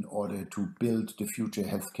need, in order to build the future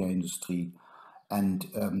healthcare industry. And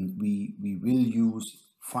we will use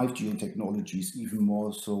 5G technologies even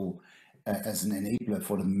more so as an enabler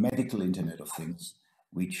for the medical Internet of Things,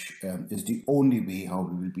 which is the only way how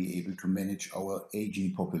we will be able to manage our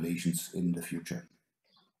aging populations in the future.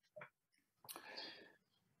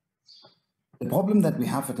 The problem that we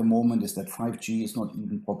have at the moment is that 5G is not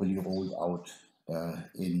even properly rolled out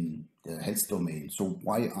in the health domain. So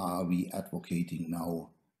why are we advocating now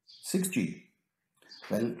 6G?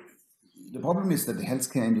 Well, the problem is that the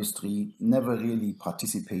healthcare industry never really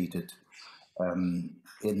participated in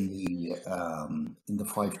the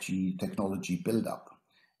 5G technology build-up.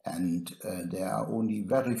 And there are only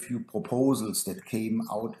very few proposals that came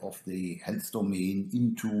out of the health domain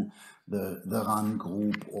into the RAN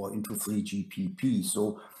group or into 3GPP.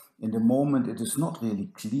 So in the moment, it is not really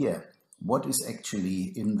clear what is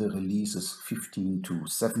actually in the releases 15 to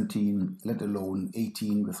 17, let alone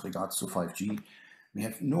 18 with regards to 5G. We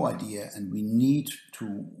have no idea, and we need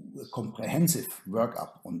to comprehensive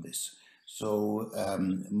workup on this. So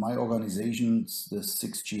my organization, the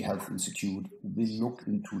 6G Health Institute, will look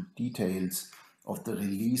into details of the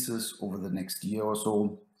releases over the next year or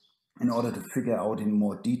so in order to figure out in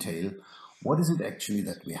more detail what is it actually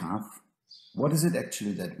that we have, what is it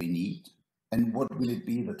actually that we need, and what will it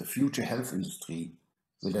be that the future health industry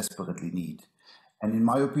will desperately need. And in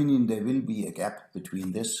my opinion, there will be a gap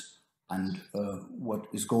between this and what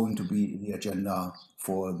is going to be the agenda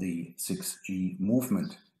for the 6G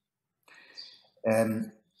movement.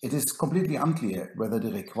 It is completely unclear whether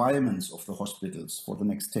the requirements of the hospitals for the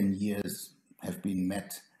next 10 years have been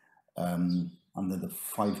met under the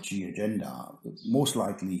 5G agenda. Most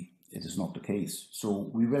likely it is not the case. So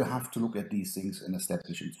we will have to look at these things and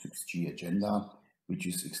establish a 6G agenda, which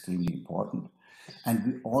is extremely important. And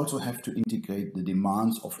we also have to integrate the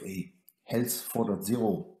demands of a health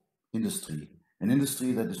 4.0 industry, an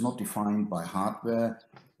industry that is not defined by hardware,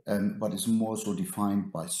 but is more so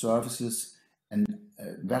defined by services, and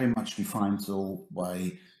very much defined so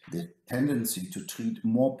by the tendency to treat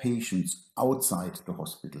more patients outside the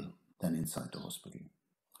hospital than inside the hospital.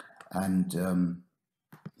 And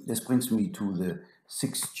this brings me to the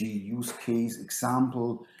 6G use case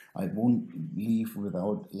example. I won't leave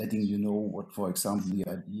without letting you know what, for example, the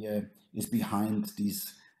idea is behind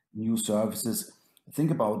these new services.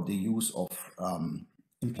 Think about the use of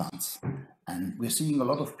implants. And we're seeing a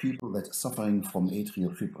lot of people that are suffering from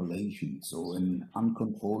atrial fibrillation, so an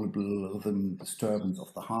uncontrollable rhythm disturbance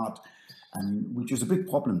of the heart, and which is a big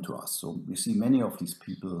problem to us. So we see many of these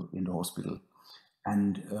people in the hospital,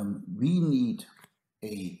 and we need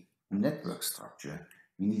a network structure.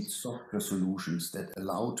 We need software solutions that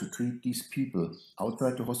allow to treat these people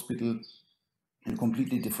outside the hospital in a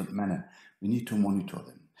completely different manner. We need to monitor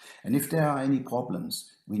them. And if there are any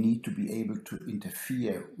problems, we need to be able to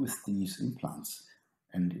interfere with these implants.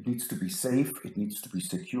 And it needs to be safe, it needs to be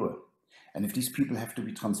secure. And if these people have to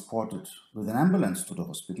be transported with an ambulance to the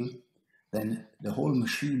hospital, then the whole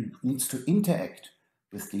machine needs to interact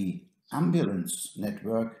with the ambulance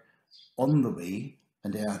network on the way.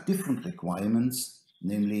 And there are different requirements.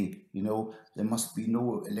 Namely, there must be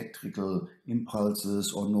no electrical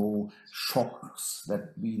impulses or no shocks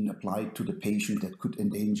that being applied to the patient that could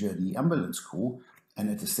endanger the ambulance crew. And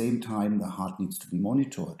at the same time, the heart needs to be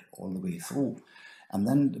monitored all the way through. And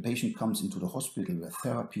then the patient comes into the hospital where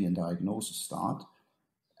therapy and diagnosis start.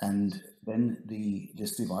 And then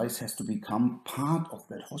this device has to become part of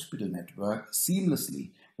that hospital network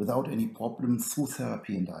seamlessly without any problem through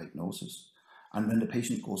therapy and diagnosis. And when the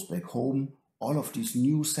patient goes back home, all of these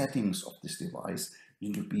new settings of this device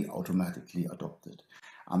need to be automatically adopted.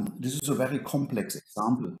 This is a very complex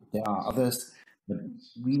example. There are others, but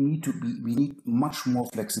we need much more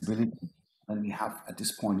flexibility than we have at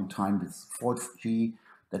this point in time with 4G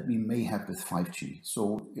that we may have with 5G.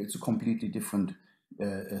 So it's a completely different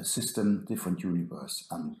system, different universe,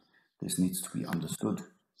 and this needs to be understood.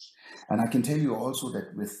 And I can tell you also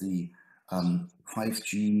that with the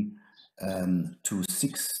 5G to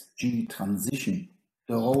 6G transition,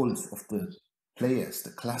 the roles of the players,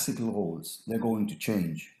 the classical roles, they're going to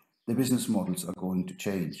change. The business models are going to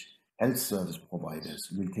change. Health service providers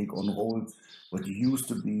will take on roles what used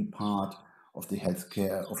to be part of the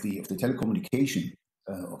healthcare, of the telecommunication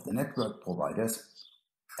of the network providers,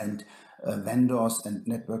 and vendors and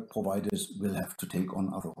network providers will have to take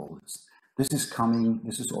on other roles. This is coming,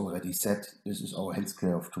 this is already set, this is our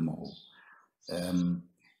healthcare of tomorrow.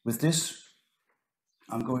 With this,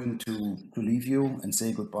 I'm going to leave you and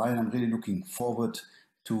say goodbye, and I'm really looking forward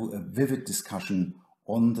to a vivid discussion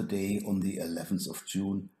on the day, on the 11th of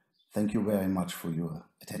June. Thank you very much for your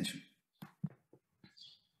attention.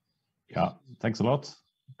 Yeah, thanks a lot,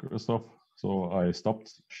 Christoph. So I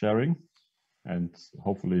stopped sharing, and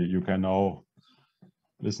hopefully you can now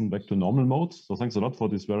listen back to normal mode. So thanks a lot for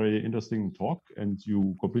this very interesting talk. And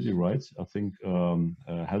you completely right. I think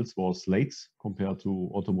health was late compared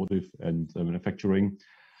to automotive and manufacturing.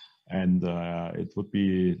 And it would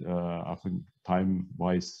be, I think,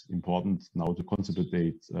 time-wise important now to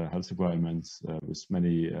consolidate health requirements with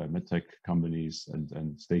many medtech companies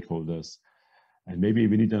and stakeholders. And maybe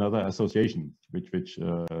we need another association which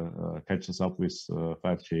catches up with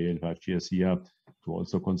 5G and 5G here to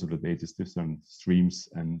also consolidate these different streams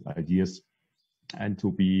and ideas, and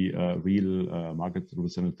to be a real market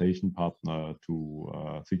representation partner to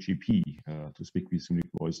 3GP to speak with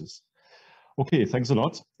unique voices. Okay, thanks a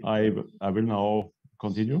lot. I will now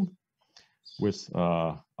continue with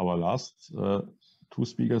our last two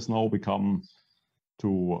speakers. Now we come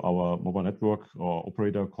to our mobile network or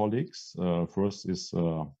operator colleagues. First is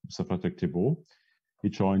Mr. Frederick Thibault. He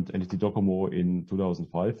joined NTT Docomo in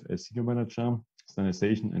 2005 as senior manager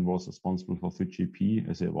standardization and was responsible for 3GP,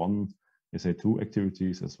 SA1, SA2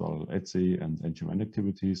 activities, as well as ETSI and NGN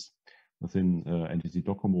activities within NTT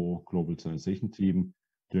Docomo global standardization team.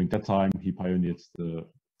 During that time, he pioneered the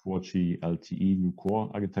 4G LTE new core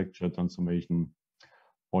architecture transformation,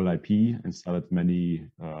 all IP, and started many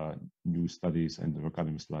new studies and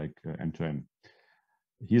academics like M2M.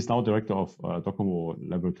 He is now director of Docomo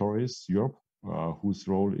Laboratories Europe, whose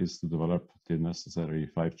role is to develop the necessary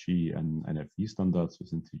 5G and NFV standards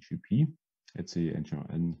within 3GP, ETSI,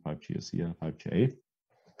 NGN, 5G SEA, 5G-A,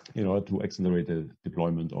 in order to accelerate the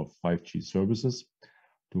deployment of 5G services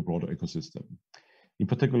to a broader ecosystem. In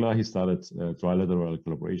particular, he started trilateral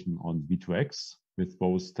collaboration on V2X with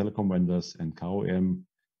both telecom vendors and KOM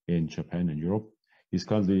in Japan and Europe. He's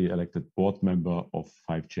currently elected board member of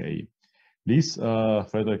 5G-A. Please,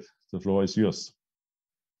 Frederick, the floor is yours.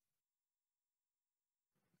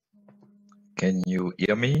 Can you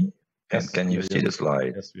hear me? Yes, and can you see the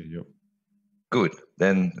slide? Yes, we hear you. Good,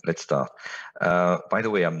 then let's start. By the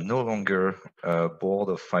way, I'm no longer board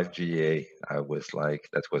of 5G-A. I was like,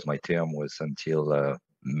 that was my term was until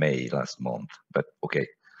May last month, but okay.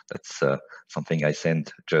 That's something I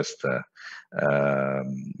sent just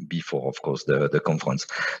before, of course, the conference.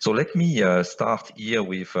 So let me start here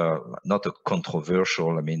with not a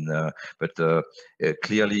controversial, I mean, but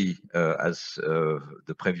clearly, as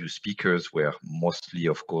the previous speakers were mostly,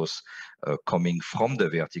 of course, coming from the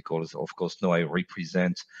verticals. Of course, now I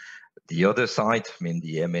represent the other side, I mean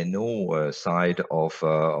the MNO side of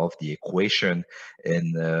the equation,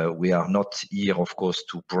 and we are not here, of course,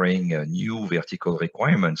 to bring new vertical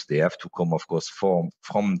requirements. They have to come, of course, from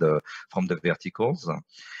the verticals.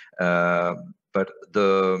 But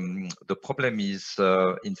the problem is,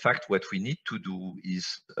 in fact, what we need to do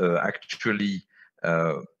is actually,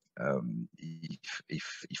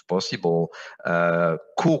 if possible,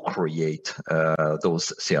 co-create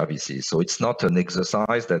those services. So it's not an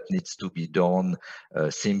exercise that needs to be done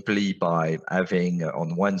simply by having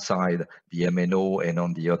on one side the MNO and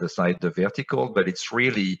on the other side the vertical, but it's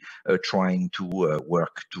really trying to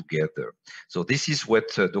work together. So this is what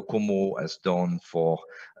Docomo has done for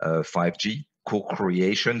 5G.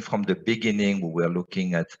 Co-creation. From the beginning, we were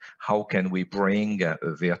looking at how can we bring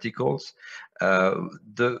verticals.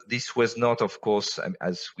 This was not, of course,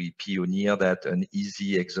 as we pioneer that, an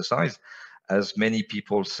easy exercise. As many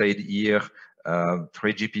people said here,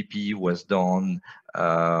 3GPP was done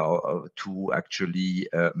to actually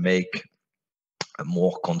make a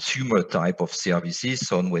more consumer type of services.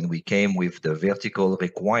 So when we came with the vertical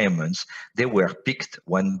requirements, they were picked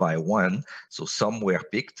one by one. So some were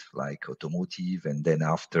picked like automotive, and then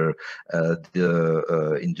after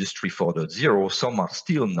the industry 4.0, some are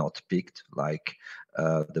still not picked, like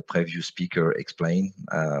the previous speaker explained.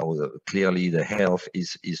 Clearly the health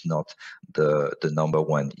is not the number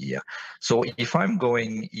one here. So if I'm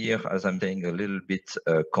going here, as I'm saying, a little bit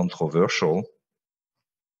controversial,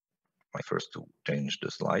 first to change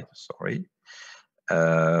the slide, sorry.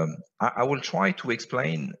 I will try to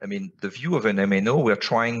explain, I mean, the view of an MNO, we're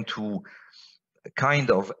trying to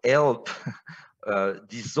kind of help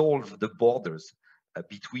dissolve the borders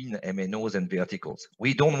between MNOs and verticals.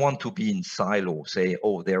 We don't want to be in silo, say,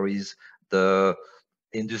 oh, there is the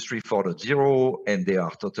Industry 4.0, and they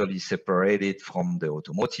are totally separated from the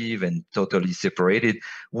automotive and totally separated.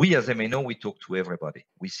 We as MNO, we talk to everybody.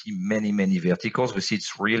 We see many, many verticals. We see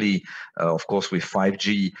it's really, of course, with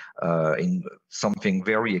 5G in something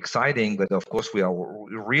very exciting, but of course we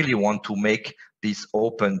really want to make this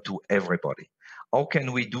open to everybody. How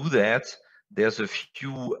can we do that? There's a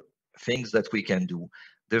few things that we can do.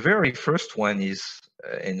 The very first one is,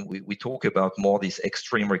 and we talk about more this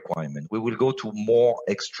extreme requirement. We will go to more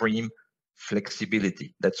extreme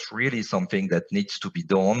flexibility. That's really something that needs to be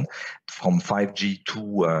done from 5G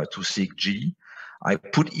to 6G. I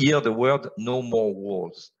put here the word no more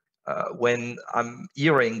walls. When I'm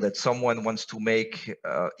hearing that someone wants to make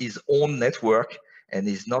his own network and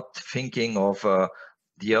is not thinking of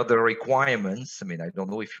the other requirements, I mean, I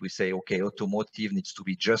don't know if we say, okay, automotive needs to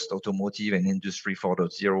be just automotive and Industry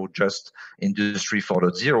 4.0, just Industry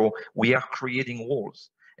 4.0, we are creating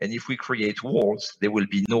walls. And if we create walls, there will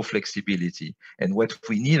be no flexibility. And what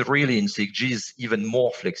we need really in 6G is even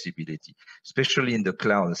more flexibility, especially in the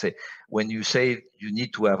cloud. When you say you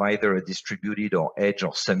need to have either a distributed or edge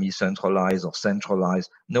or semi-centralized or centralized,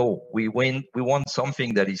 no, we want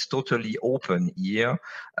something that is totally open here.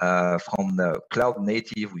 From the cloud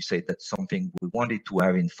native, we say that's something we wanted to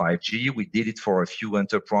have in 5G. We did it for a few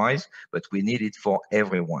enterprise, but we need it for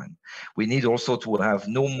everyone. We need also to have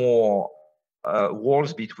no more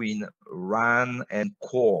walls between RAN and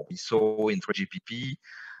core. We saw in 3GPP,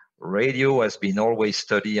 radio has been always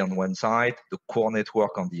studied on one side, the core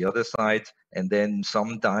network on the other side, and then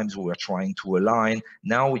sometimes we are trying to align.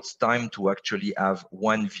 Now it's time to actually have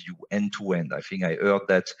one view, end-to-end. I think I heard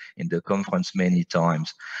that in the conference many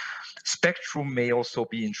times. Spectrum may also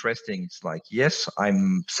be interesting. It's like, yes,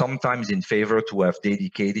 I'm sometimes in favor to have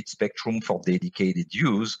dedicated spectrum for dedicated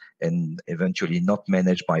use and eventually not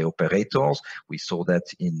managed by operators. We saw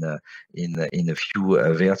that in a few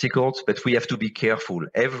verticals, but we have to be careful.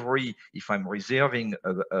 If I'm reserving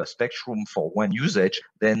a spectrum for one usage,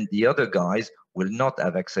 then the other guys will not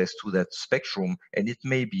have access to that spectrum, and it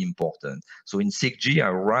may be important. So in 6G, I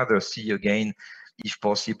rather see again, if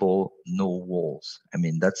possible, no walls. I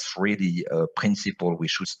mean, that's really a principle we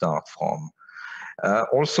should start from.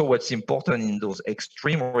 Also, what's important in those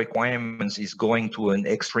extreme requirements is going to an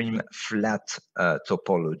extreme flat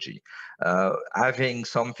topology. Having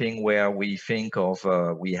something where we think of,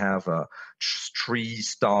 we have 3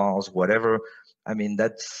 stars, whatever, I mean,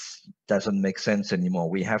 that doesn't make sense anymore.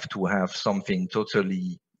 We have to have something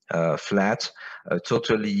totally flat,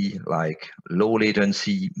 totally like low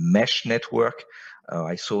latency mesh network.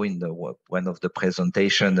 I saw in one of the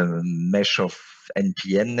presentation a mesh of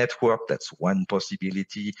NPN network. That's one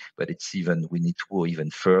possibility, but we need to go even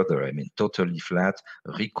further. I mean, totally flat,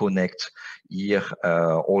 reconnect here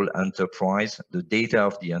all enterprise. The data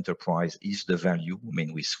of the enterprise is the value. I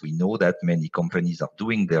mean, we know that many companies are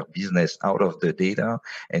doing their business out of the data,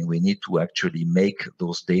 and we need to actually make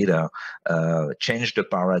those data change the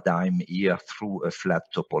paradigm here through a flat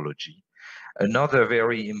topology. Another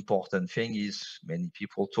very important thing is many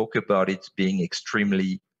people talk about it being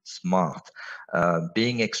extremely smart.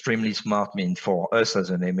 Being extremely smart means for us as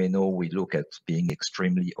an MNO, we look at being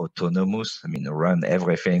extremely autonomous. I mean, run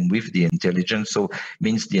everything with the intelligence. So it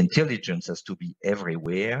means the intelligence has to be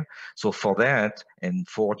everywhere. So for that, and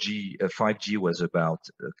 5G was about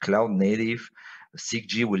cloud native,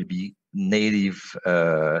 6G will be native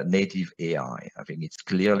AI. I think it's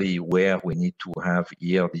clearly where we need to have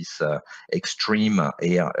here this extreme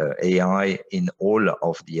AI in all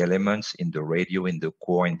of the elements, in the radio, in the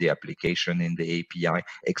core, in the application, in the API.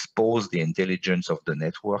 Expose the intelligence of the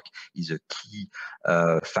network is a key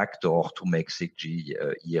factor to make 6G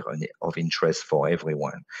here of interest for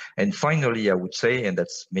everyone. And finally, I would say, and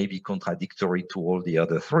that's maybe contradictory to all the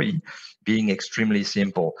other three, being extremely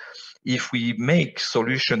simple. If we make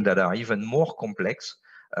solutions that are even more complex,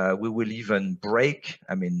 we will even break.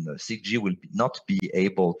 I mean, 6G will not be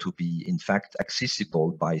able to be, in fact,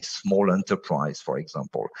 accessible by small enterprise, for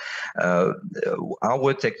example.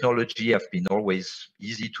 Our technology have been always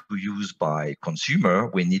easy to use by consumer.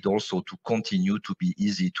 We need also to continue to be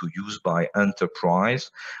easy to use by enterprise.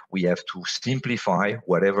 We have to simplify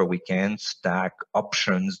whatever we can, stack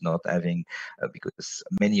options, not having, because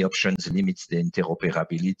many options limits the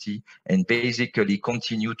interoperability, and basically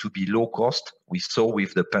continue to be low cost. We saw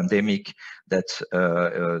with the pandemic that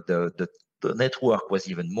the network was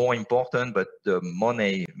even more important, but the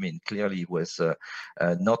money, I mean, clearly was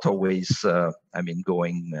not always, I mean,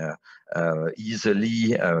 going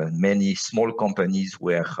easily. Many small companies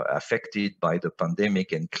were affected by the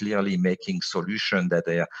pandemic, and clearly making solutions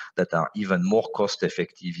that are even more cost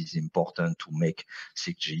effective is important to make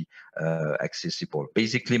 6G accessible.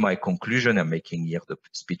 Basically, my conclusion, I'm making here the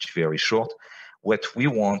speech very short. What we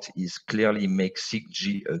want is clearly make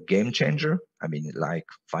 6G a game changer. I mean, like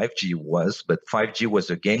 5G was, but 5G was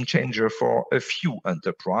a game changer for a few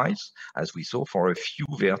enterprise, as we saw, for a few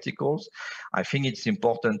verticals. I think it's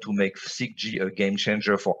important to make 6G a game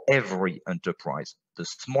changer for every enterprise. The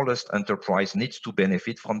smallest enterprise needs to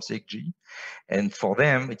benefit from 6G. And for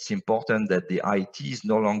them, it's important that the IT is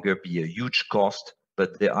no longer be a huge cost,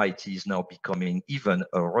 but the IT is now becoming even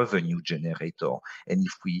a revenue generator. And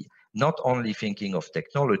if we not only thinking of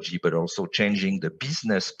technology, but also changing the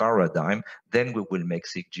business paradigm, then we will make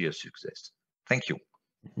 6G a success. Thank you.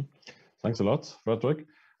 Thanks a lot, Frederick.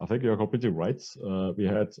 I think you're completely right. We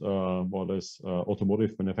had more or less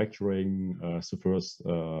automotive manufacturing as the first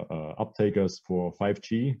uptakers for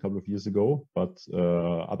 5G a couple of years ago, but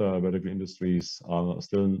other vertical industries are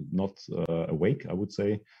still not awake, I would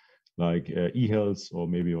say, like e-health or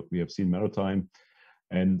maybe what we have seen maritime.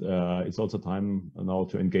 And it's also time now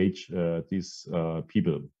to engage these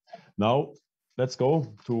people. Now, let's go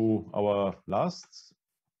to our last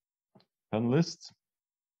panelist,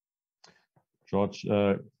 George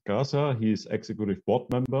Garza. He is executive board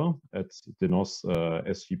member at Denos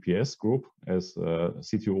SGPS Group as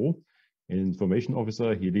CTO and information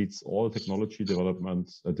officer. He leads all technology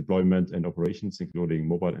development, deployment, and operations, including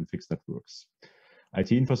mobile and fixed networks,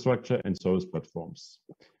 IT infrastructure, and service platforms.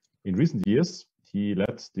 In recent years, he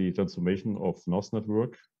led the transformation of NOS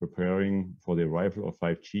network, preparing for the arrival of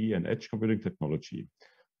 5G and edge computing technology.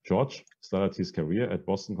 George started his career at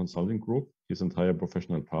Boston Consulting Group. His entire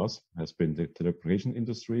professional path has been the telecommunication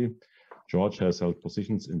industry. George has held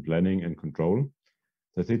positions in planning and control,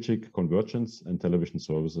 strategic convergence, and television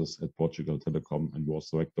services at Portugal Telecom, and was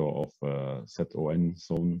director of ZON,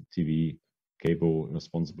 Zone TV, Cabo,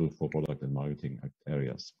 responsible for product and marketing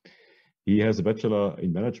areas. He has a bachelor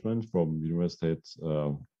in management from University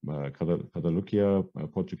Catalunya,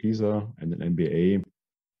 Portuguesa, and an MBA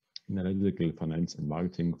in analytical finance and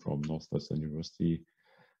marketing from Northwestern University,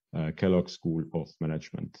 Kellogg School of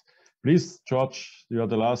Management. Please, George, you are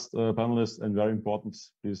the last panelist and very important.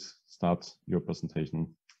 Please start your presentation.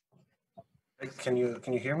 Can you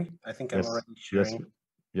hear me? I think I'm already sharing.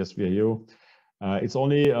 Yes, we hear you. It's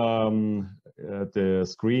only the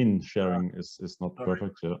screen sharing is not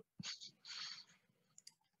perfect. Yeah.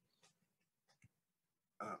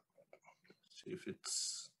 See if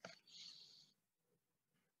it's.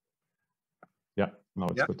 Yeah, no,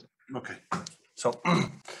 it's good. Okay. So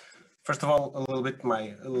first of all, a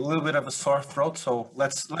little bit of a sore throat. So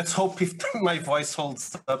let's hope if my voice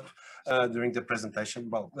holds up during the presentation.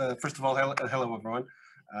 Well, first of all, hello everyone.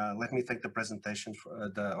 Let me thank the presentation for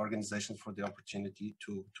the organization for the opportunity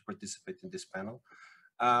to participate in this panel.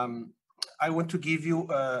 I want to give you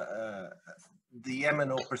the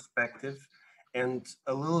MNO perspective and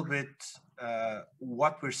a little bit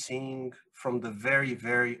what we're seeing from the very,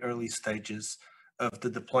 very early stages of the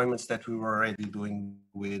deployments that we were already doing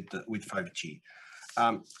with 5G.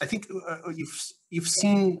 I think you've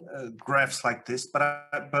seen graphs like this, but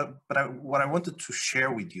what I wanted to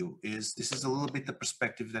share with you is this is a little bit the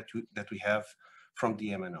perspective that we have from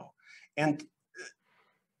the MNO. And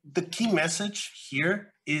the key message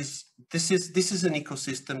here is this is an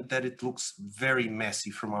ecosystem that it looks very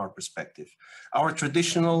messy from our perspective. Our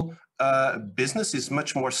traditional business is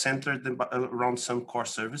much more centered around some core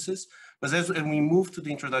services, but as we move to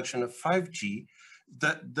the introduction of 5G,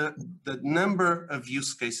 the number of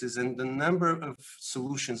use cases and the number of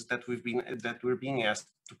solutions that we're being asked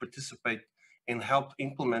to participate and help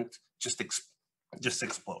implement just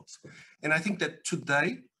explodes. And I think that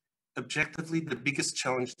today, objectively, the biggest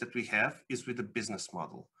challenge that we have is with the business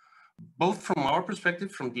model, both from our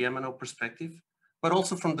perspective, from the MNO perspective, but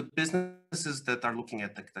also from the businesses that are looking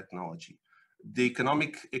at the technology. The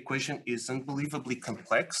economic equation is unbelievably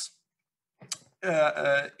complex,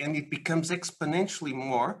 and it becomes exponentially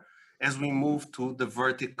more as we move to the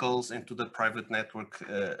verticals and to the private network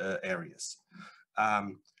areas.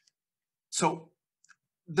 So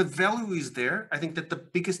the value is there. I think that the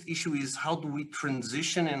biggest issue is how do we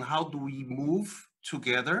transition and how do we move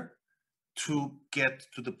together to get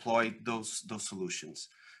to deploy those solutions.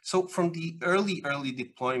 So from the early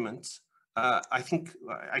deployments, I think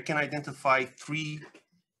I can identify 3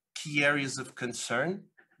 key areas of concern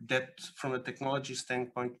that from a technology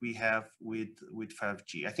standpoint we have with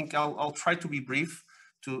 5G. I think I'll try to be brief.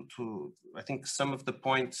 I think some of the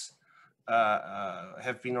points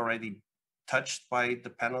have been already touched by the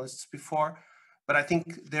panelists before, but I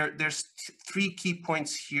think there's three key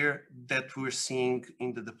points here that we're seeing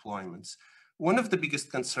in the deployments. One of the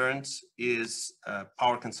biggest concerns is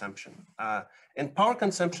power consumption, and power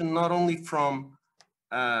consumption not only from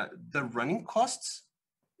the running costs.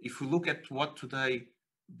 If we look at what today,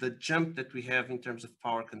 the jump that we have in terms of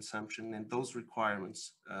power consumption and those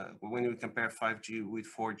requirements, when we compare 5G with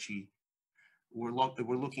 4G, we're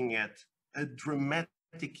looking at a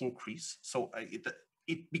dramatic increase. So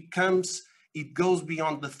it goes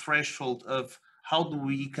beyond the threshold of how do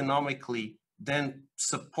we economically then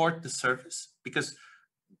support the service, because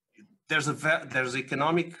there's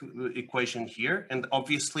economic equation here, and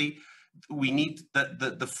obviously we need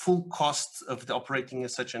the full cost of the operating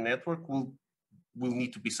such a network will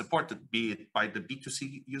need to be supported, be it by the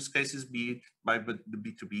B2C use cases, be it by the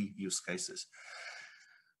B2B use cases.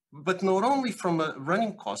 But not only from a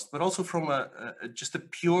running cost, but also from just a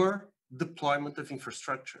pure deployment of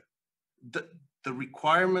infrastructure. The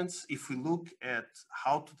requirements, if we look at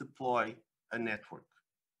how to deploy a network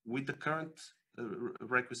with the current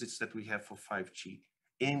requisites that we have for 5G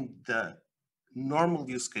in the normal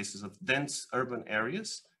use cases of dense urban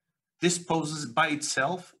areas, this poses by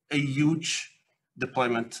itself a huge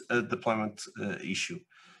deployment issue.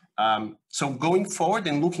 So going forward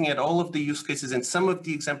and looking at all of the use cases and some of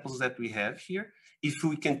the examples that we have here, if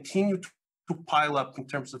we continue to pile up in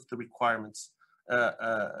terms of the requirements,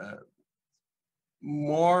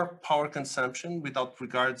 more power consumption without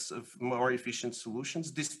regards of more efficient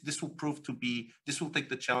solutions, this will prove to be, this will take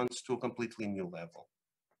the challenge to a completely new level.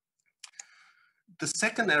 The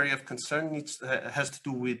second area of concern has to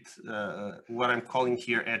do with what I'm calling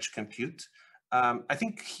here edge compute. I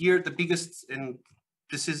think here the biggest, and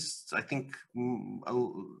this is, I think,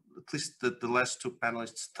 at least the last two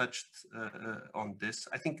panelists touched on this.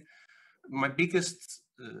 I think my biggest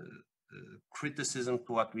criticism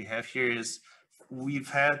to what we have here is we've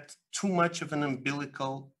had too much of an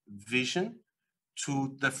umbilical vision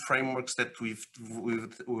to the frameworks that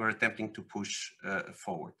we're attempting to push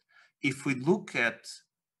forward. If we look at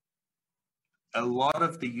a lot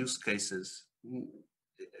of the use cases,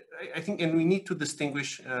 I think, and we need to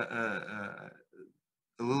distinguish a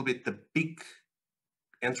little bit the big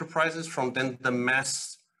enterprises from then the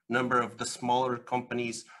mass number of the smaller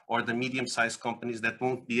companies or the medium-sized companies that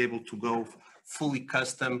won't be able to go fully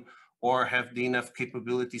custom or have the enough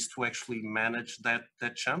capabilities to actually manage that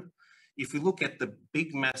jump. If we look at the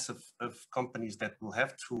big mass of companies that will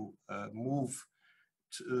have to move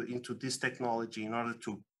into this technology in order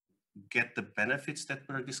to get the benefits that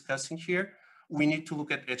we're discussing here, we need to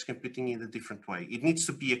look at edge computing in a different way. It needs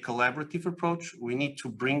to be a collaborative approach. We need to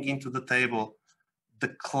bring into the table the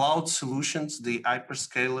cloud solutions, the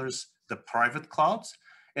hyperscalers, the private clouds,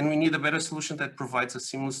 and we need a better solution that provides a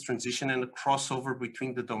seamless transition and a crossover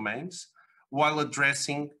between the domains while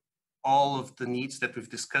addressing all of the needs that we've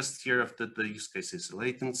discussed here of the use cases,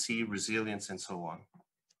 latency, resilience, and so on.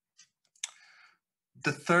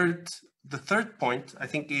 The third point, I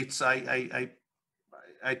think it's, I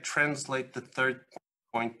translate the third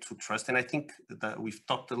point to trust, and I think that we've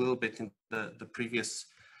talked a little bit in the previous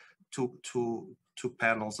two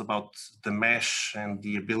panels about the mesh and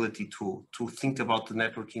the ability to think about the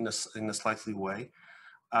network in a slightly way.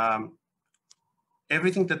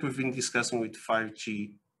 Everything that we've been discussing with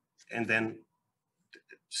 5G and then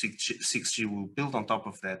 6G will build on top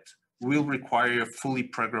of that will require a fully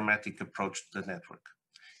programmatic approach to the network.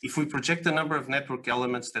 If we project the number of network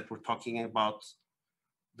elements that we're talking about,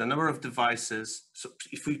 the number of devices, so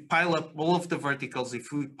if we pile up all of the verticals,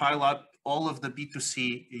 if we pile up all of the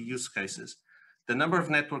B2C use cases, the number of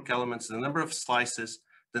network elements, the number of slices,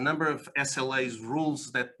 the number of SLAs,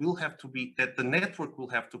 rules that will have to be, that the network will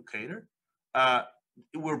have to cater,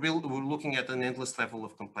 we're looking at an endless level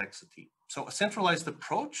of complexity. So a centralized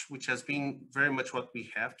approach, which has been very much what we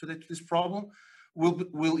have today to this problem,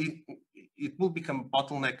 it will become a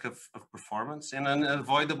bottleneck of performance and an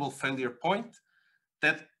unavoidable failure point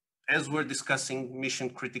that, as we're discussing mission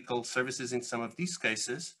critical services in some of these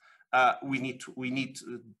cases, we need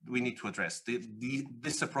to address.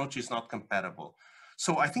 This approach is not compatible.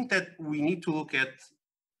 So I think that we need to look at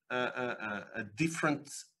a different,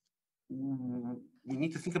 we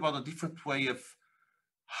need to think about a different way of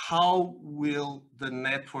how will the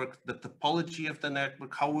network, the topology of the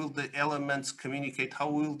network, how will the elements communicate, how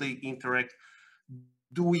will they interact?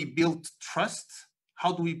 Do we build trust?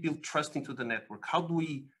 How do we build trust into the network? How do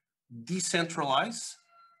we decentralize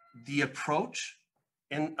the approach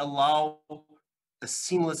and allow a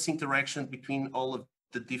seamless interaction between all of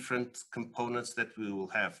the different components that we will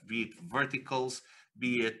have, be it verticals,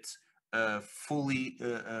 be it fully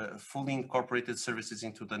incorporated services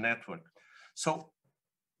into the network. So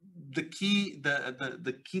the key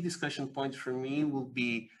discussion point for me will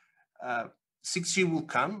be 6G will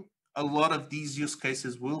come. A lot of these use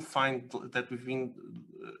cases will find that we've been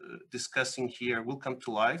discussing here will come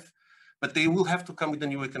to life, but they will have to come with a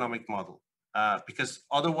new economic model because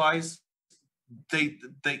otherwise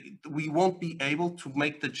we won't be able to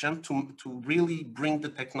make the jump to really bring the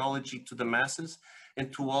technology to the masses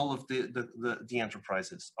and to all of the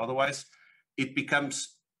enterprises. Otherwise, it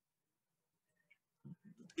becomes,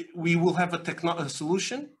 we will have a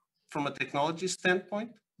solution from a technology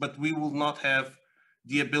standpoint, but we will not have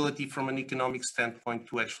the ability from an economic standpoint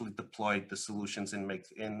to actually deploy the solutions and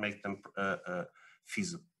make them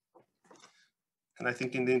feasible. And I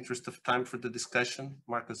think in the interest of time for the discussion,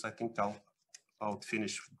 Marcus, I think I'll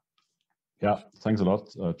finish. Yeah, thanks a lot,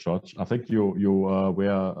 George. I think you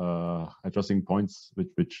were addressing points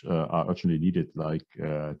which are urgently needed, like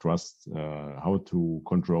trust, how to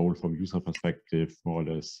control from user perspective, more or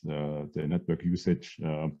less the network usage.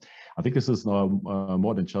 I think this is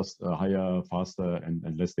more than just higher, faster,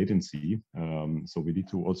 and less latency. So we need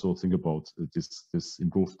to also think about this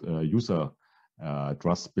improved user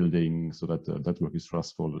trust building, so that the network is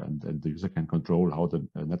trustful and the user can control how the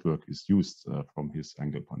network is used from his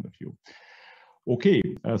angle point of view. Okay,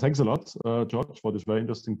 thanks a lot, George, for this very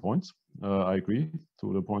interesting points. I agree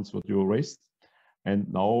to the points that you raised.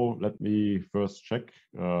 And now let me first check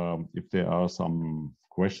if there are some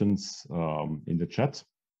questions in the chat.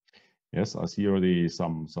 Yes, I see already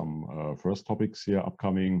some first topics here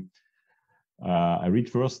upcoming. I read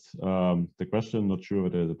first the question, not sure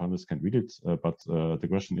whether the panelists can read it, but the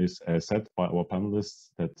question is said by our panelists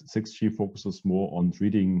that 6G focuses more on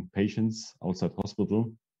treating patients outside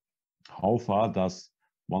hospital. How far does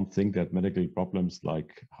one think that medical problems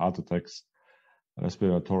like heart attacks,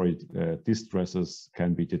 respiratory distresses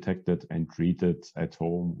can be detected and treated at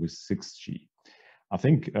home with 6G? I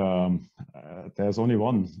think there's only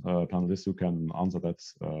one panelist who can answer that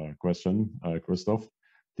question, Christoph.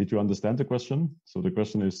 Did you understand the question? So the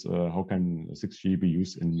question is, how can 6G be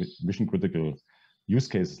used in mission critical use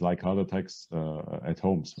cases like heart attacks at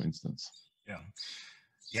homes, for instance?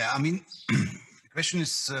 Yeah, I mean, the question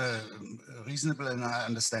is reasonable and I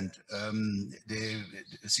understand. The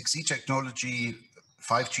 6G technology,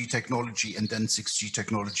 5G technology, and then 6G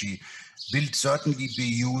technology will certainly be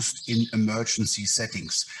used in emergency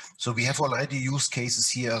settings. So we have already use cases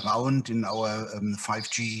here around in our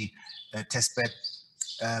 5G testbed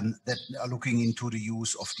that are looking into the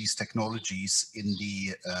use of these technologies in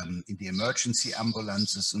the emergency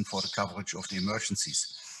ambulances and for the coverage of the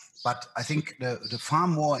emergencies. But I think the far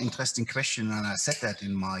more interesting question, and I said that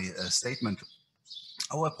in my statement,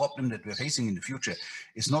 our problem that we're facing in the future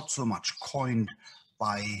is not so much coined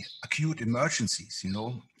by acute emergencies. You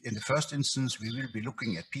know, in the first instance, we will be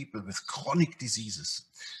looking at people with chronic diseases.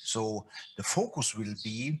 So the focus will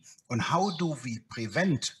be on how do we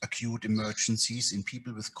prevent acute emergencies in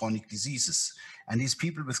people with chronic diseases. And these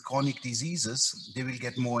people with chronic diseases, they will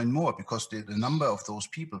get more and more because the number of those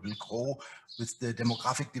people will grow with the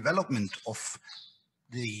demographic development of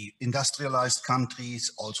the industrialized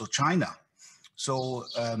countries, also China. So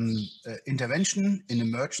intervention in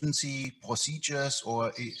emergency procedures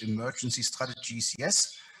or emergency strategies,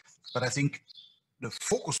 yes, but I think the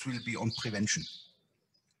focus will be on prevention.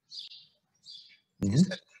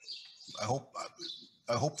 Mm-hmm.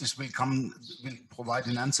 I hope this will provide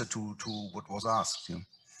an answer to what was asked.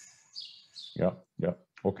 Yeah.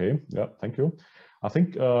 Okay. Yeah. Thank you. I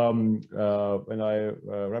think when I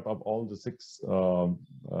wrap up all the 6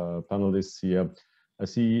 panelists here, I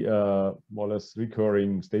see more or less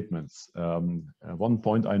recurring statements. One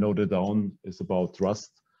point I noted down is about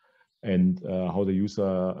trust and how the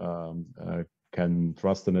user can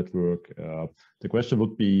trust the network. The question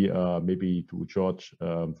would be maybe to George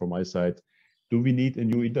from my side, do we need a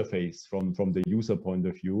new interface from the user point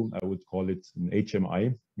of view? I would call it an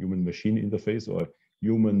HMI, human machine interface, or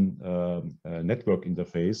human network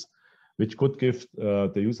interface, which could give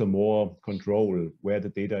the user more control where the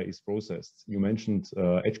data is processed. You mentioned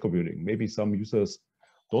edge computing. Maybe some users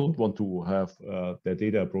don't want to have their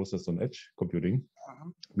data processed on edge computing.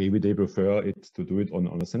 Maybe they prefer it to do it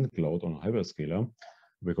on a central cloud, on a hyperscaler,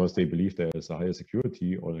 because they believe there is a higher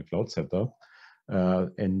security on a cloud setup.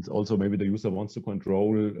 And also maybe the user wants to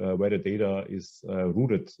control where the data is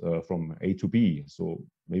routed from A to B. So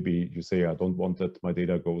maybe you say, I don't want that my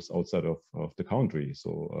data goes outside of the country.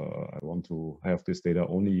 So I want to have this data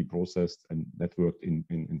only processed and networked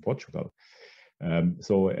in Portugal.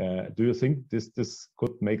 Do you think this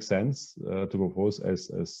could make sense to propose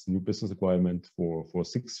as new business requirement for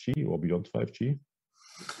 6G or beyond 5G?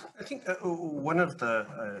 I think one of the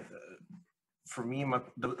for me,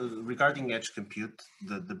 regarding edge compute,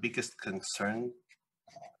 the biggest concern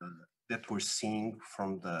that we're seeing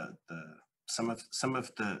from some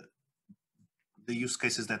of the use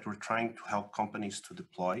cases that we're trying to help companies to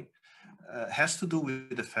deploy has to do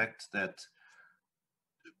with the fact that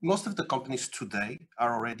most of the companies today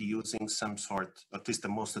are already using some sort, at least the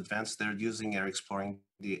most advanced, they're using or exploring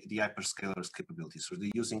the hyperscalers capabilities. So they're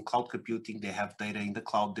using cloud computing, they have data in the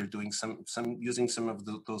cloud, they're doing using some of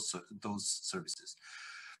those services.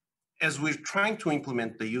 As we're trying to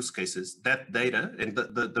implement the use cases, that data and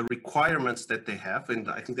the requirements that they have, and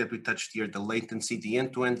I think that we touched here, the latency, the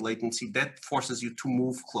end-to-end latency, that forces you to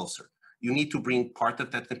move closer. You need to bring part of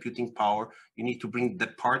that computing power, you need to bring the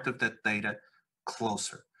part of that data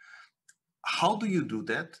closer. How do you do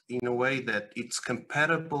that in a way that it's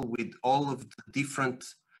compatible with all of the different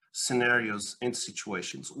scenarios and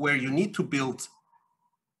situations where you need to build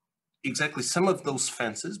exactly some of those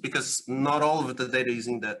fences, because not all of the data is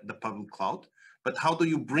in the public cloud, but how do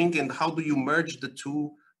you bring and how do you merge the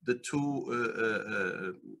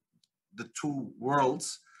two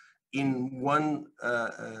worlds in one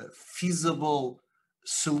feasible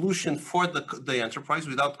solution for the enterprise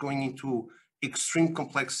without going into extreme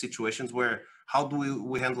complex situations where how do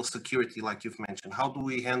we handle security, like you've mentioned? How do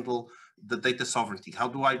we handle the data sovereignty? How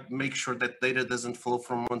do I make sure that data doesn't flow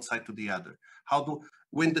from one side to the other?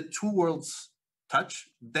 When the two worlds touch,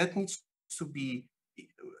 that needs to be,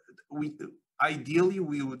 ideally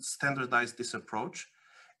we would standardize this approach,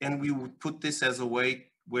 and we would put this as a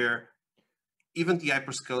way where even the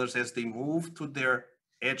hyperscalers, as they move to their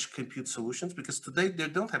edge compute solutions, because today they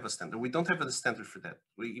don't have a standard. We don't have a standard for that.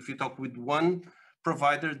 If you talk with one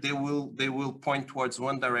provider, they will point towards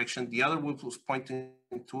one direction, the other will point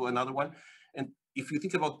to another one. And if you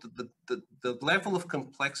think about the level of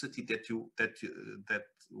complexity that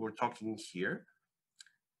we're talking here,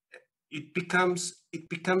 it becomes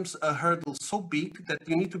a hurdle so big that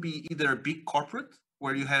you need to be either a big corporate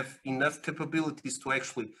where you have enough capabilities to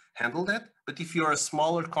actually handle that. But if you're a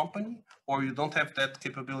smaller company or you don't have that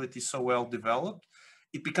capability so well developed,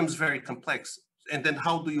 it becomes very complex. And then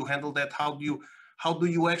how do you handle that? How do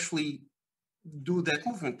you actually do that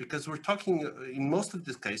movement? Because we're talking in most of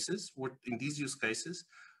these cases, in these use cases,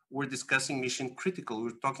 we're discussing mission critical.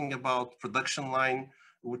 We're talking about production line.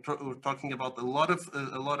 We're talking about a lot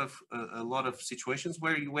of situations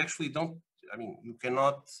where you actually don't. I mean, you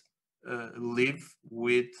cannot live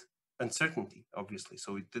with uncertainty, obviously.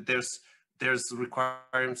 So there's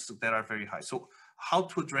requirements that are very high. So how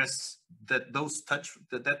to address that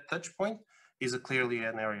touch point is clearly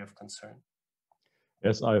an area of concern.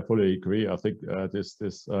 Yes, I fully agree. I think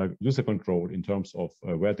this user control in terms of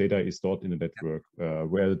where data is stored in the network,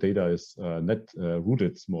 where the data is net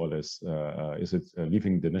routed more or less, is it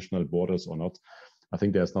leaving the national borders or not? I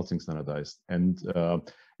think there's nothing standardized. And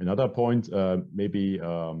another point, maybe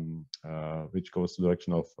which goes to the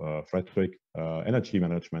direction of Frederick, energy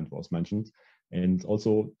management was mentioned. And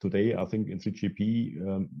also today, I think in 3GP,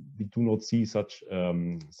 we do not see such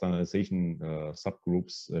standardization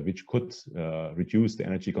subgroups which could reduce the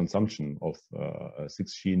energy consumption of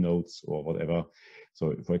 6G nodes or whatever.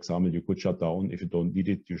 So for example, you could shut down, if you don't need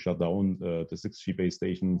it, you shut down the 6G base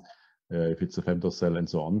station, if it's a femto cell and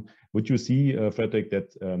so on. Would you see, Frederick,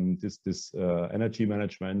 that this energy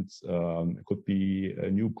management could be a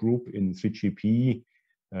new group in 3GP,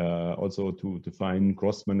 also to define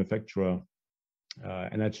cross-manufacturer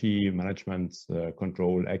energy management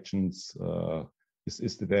control actions?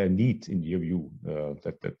 Is there a need in your view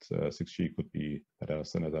that 6G could be better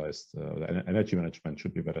standardized? The energy management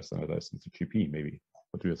should be better standardized in 3GP, maybe.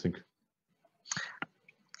 What do you think?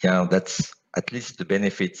 Yeah, that's at least the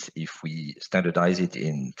benefits if we standardize it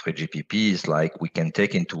in 3GPP is like we can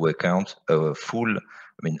take into account a full,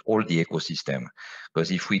 all the ecosystem.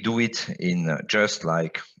 Because if we do it in just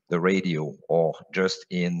like the radio or just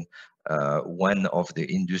in one of the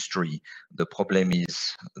industry, the problem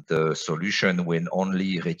is the solution will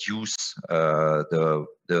only reduce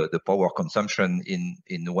the power consumption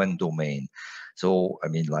in one domain. So, I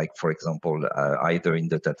mean, like, for example, either in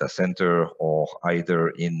the data center or either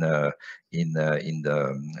in the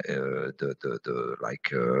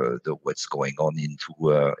what's going on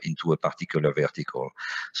into a particular vertical.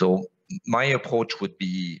 So my approach would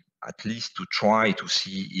be at least to try to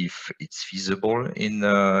see if it's feasible in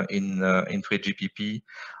 3GPP.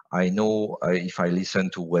 I know if I listen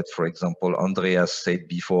to what, for example, Andreas said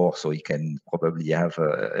before, so he can probably have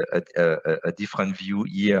a different view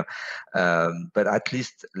here. But at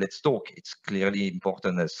least let's talk. It's clearly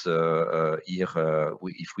important as here,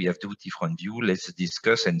 if we have two different views, let's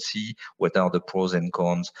discuss and see what are the pros and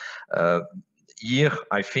cons. Here,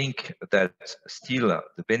 I think that still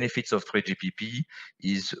the benefits of 3GPP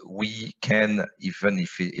is we can, even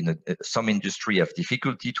if in some industry have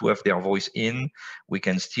difficulty to have their voice in, we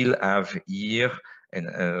can still have here and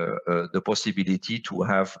the possibility to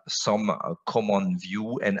have some common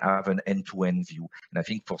view and have an end-to-end view. And I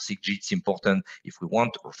think for 6G, it's important if we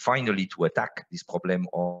want finally to attack this problem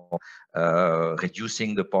of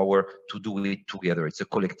reducing the power to do it together. It's a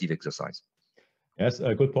collective exercise. Yes,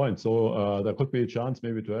 a good point. So there could be a chance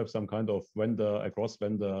maybe to have some kind of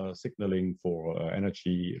cross-vendor signaling for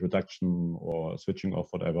energy reduction or switching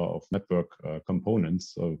off whatever of network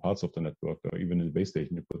components, parts of the network, or even in the base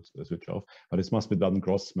station you could switch off. But this must be done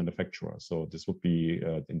cross-manufacturer. So this would be,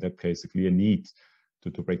 in that case, a clear need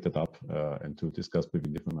to break that up and to discuss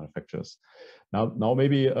between different manufacturers. Now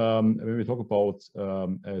maybe when we talk about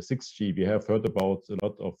 6G, we have heard about a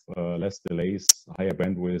lot of less delays, higher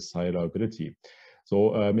bandwidth, higher reliability.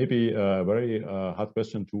 So maybe a very hard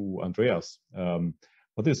question to Andreas.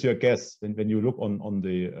 What is your guess when you look on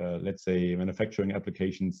the, let's say, manufacturing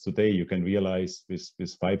applications today, you can realize with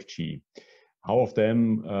 5G, how of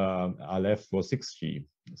them are left for 6G?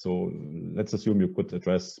 So let's assume you could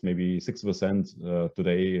address maybe 6%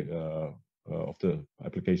 today of the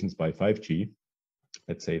applications by 5G,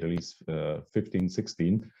 let's say at least 15,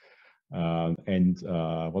 16. And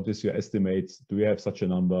what is your estimate? Do you have such a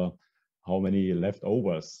number? How many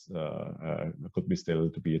leftovers could be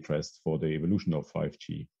still to be addressed for the evolution of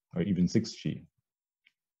 5G or even 6G?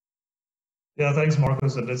 Yeah, thanks,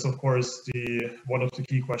 Markus. And that's, of course, one of the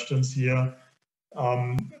key questions here.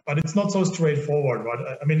 But it's not so straightforward,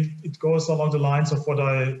 right? I mean, it goes along the lines of what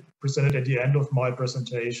I presented at the end of my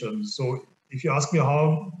presentation. So if you ask me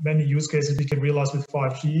how many use cases we can realize with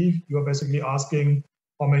 5G, you are basically asking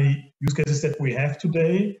how many use cases that we have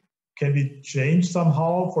today can be changed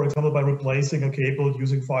somehow, for example, by replacing a cable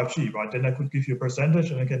using 5G, right? Then I could give you a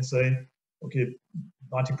percentage and I can say, okay,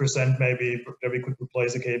 90% maybe that we could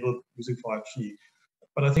replace a cable using 5G.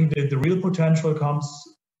 But I think the real potential comes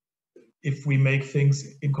if we make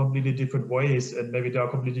things in completely different ways, and maybe there are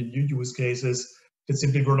completely new use cases that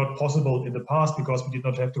simply were not possible in the past because we did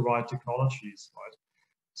not have the right technologies, right?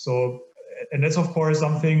 So, and that's of course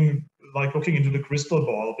something like looking into the crystal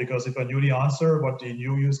ball, because if I knew the answer, what the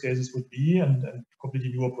new use cases would be and completely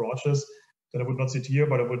new approaches, then I would not sit here,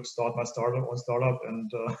 but I would start my startup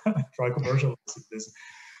and try commercializing this.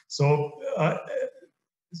 So,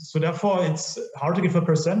 so therefore it's hard to give a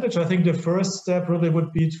percentage. I think the first step really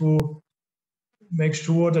would be to make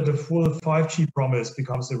sure that the full 5G promise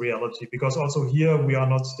becomes a reality, because also here we are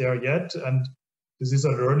not there yet. And this is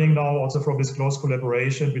a learning now also from this close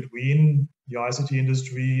collaboration between the ICT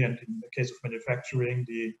industry and, in the case of manufacturing,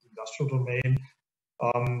 the industrial domain.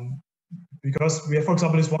 Because we have, for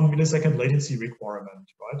example, this 1 millisecond latency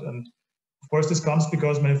requirement, right? And of course, this comes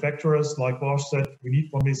because manufacturers like Bosch said, we need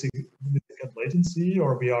 1 millisecond latency,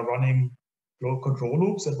 or we are running control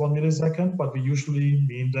loops at 1 millisecond, but we usually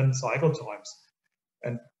mean then cycle times.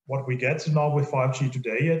 And what we get now with 5G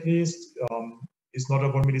today, at least, is not a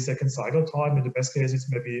 1 millisecond cycle time. In the best case,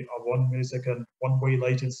 it's maybe a 1 millisecond one-way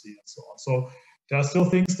latency and so on. So there are still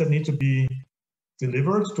things that need to be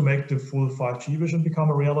delivered to make the full 5G vision become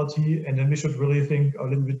a reality. And then we should really think a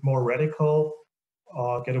little bit more radical,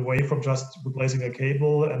 get away from just replacing a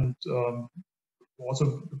cable, and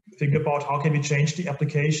also think about how can we change the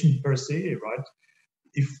application per se, right?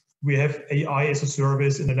 If we have AI as a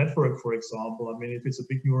service in a network, for example, I mean, if it's a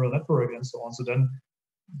big neural network and so on, so then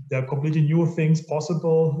there are completely new things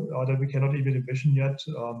possible that we cannot even envision yet.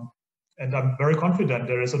 And I'm very confident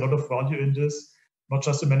there is a lot of value in this, not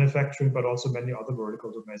just in manufacturing, but also many other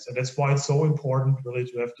vertical domains. And that's why it's so important really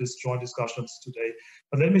to have these joint discussions today.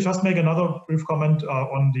 But let me just make another brief comment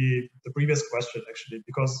on the previous question, actually,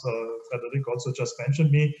 because Frederic also just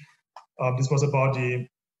mentioned me. This was about the,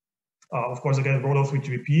 of course, again, role of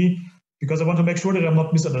 3GPP, because I want to make sure that I'm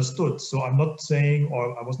not misunderstood. So I'm not saying,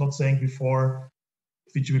 or I was not saying before,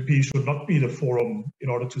 3GPP should not be the forum in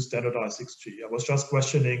order to standardize 6G. I was just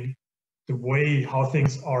questioning the way how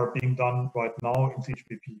things are being done right now in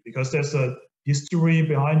 3GPP, because there's a history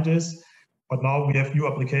behind this. But now we have new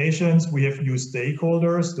applications, we have new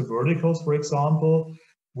stakeholders, the verticals, for example,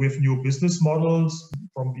 with new business models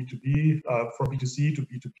from B2B, from B2C to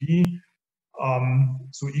B2B.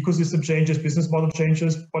 So ecosystem changes, business model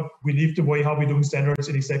changes, but we leave the way how we're doing standards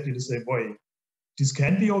in exactly the same way. This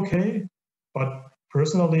can be okay, but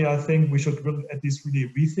personally, I think we should at least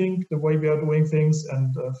really rethink the way we are doing things.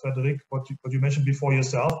 And Frederic, what you mentioned before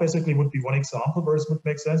yourself basically would be one example where it would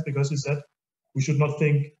make sense, because you said we should not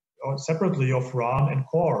think separately of RAN and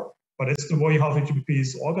core, but it's the way how 3GPP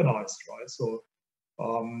is organized, right? So,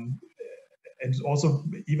 and also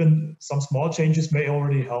even some small changes may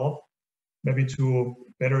already help, maybe to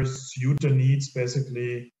better suit the needs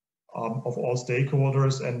basically of all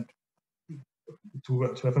stakeholders and to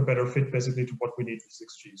have a better fit basically to what we need for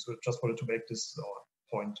 6G. So just wanted to make this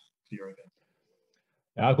point clear again.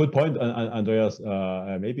 Yeah, good point, Andreas.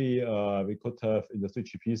 Maybe we could have in the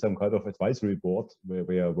 3GP some kind of advisory board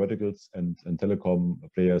where verticals and telecom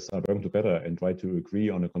players are working together and try to agree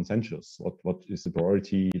on a consensus. What is the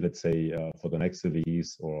priority, let's say, for the next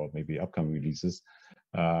release or maybe upcoming releases?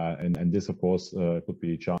 And this, of course, could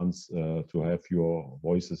be a chance to have your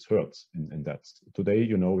voices heard in that. Today,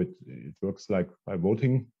 you know, it works like by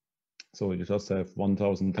voting. So you just have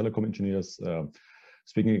 1,000 telecom engineers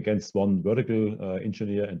speaking against one vertical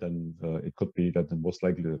engineer, and then it could be that most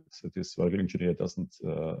likely that this vertical engineer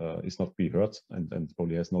is not be heard and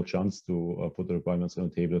probably has no chance to put the requirements on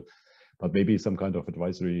the table. But maybe some kind of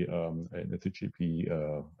advisory in the 3GP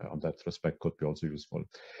on that respect could be also useful.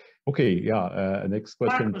 Okay, yeah. Next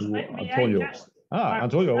question Marcus, to Antonio.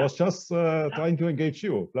 Antonio, I was just trying to engage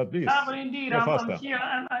you, but please. Yeah, but indeed, I'm here.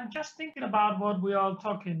 I'm just thinking about what we are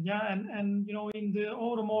talking. Yeah, and you know, in the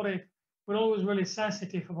automotive, we're always really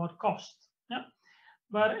sensitive about cost. Yeah,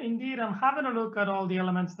 but indeed, I'm having a look at all the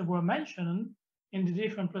elements that were mentioned in the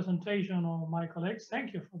different presentation of my colleagues.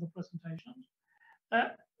 Thank you for the presentations.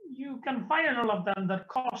 You can find in all of them that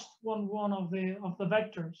cost one of the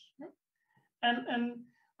vectors. Yeah? And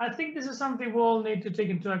I think this is something we all need to take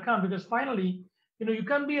into account, because finally, you know, you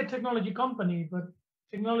can be a technology company, but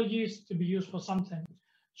technology is to be used for something.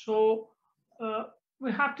 So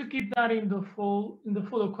we have to keep that in the full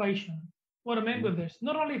equation. What I mean with this,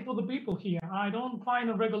 not only for the people here, I don't find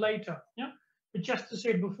a regulator, yeah, but just to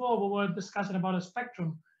say before, we were discussing about a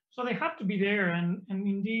spectrum. So they have to be there, and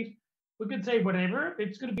indeed, we could say whatever,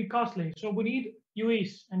 it's going to be costly. So we need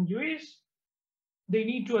UEs, and UEs, they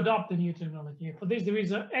need to adopt the new technology. For this, there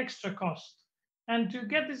is an extra cost. And to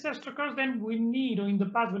get this extra cost, then we need, or in the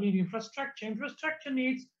past, we need infrastructure. Infrastructure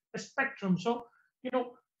needs a spectrum. So, you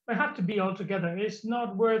know, we have to be all together. It's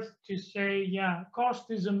not worth to say, yeah, cost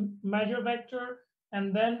is a major vector,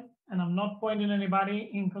 and then, and I'm not pointing anybody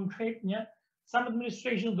in concrete, yeah, some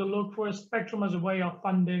administrations will look for a spectrum as a way of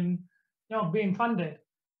funding, you know, being funded.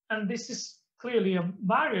 And this is clearly a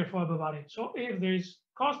barrier for everybody. So if there is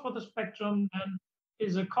cost for the spectrum, then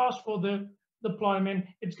is a cost for the deployment.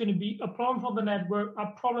 It's going to be a problem for the network,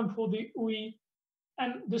 a problem for the UE,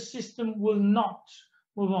 and the system will not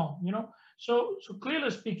move on. You know, so clearly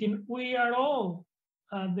speaking, we are all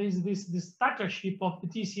there's this dictatorship of the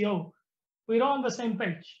TCO. We're all on the same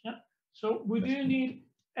page. Yeah. So we do need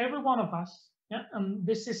every one of us. Yeah. And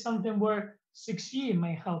this is something where 6G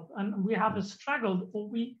may help. And we have struggled, or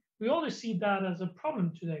we always see that as a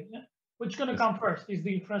problem today. Yeah. Which is going to come first? Is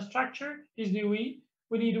the infrastructure? Is the UE?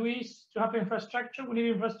 We need UEs to have infrastructure. We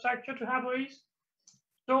need infrastructure to have UEs.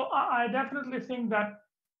 So I definitely think that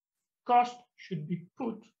cost should be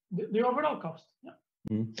put, the overall cost.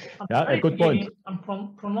 Yeah, yeah, a good point. And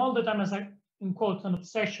from all the time as in quotes, an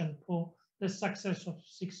obsession for the success of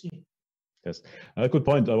 6G. Yes, a good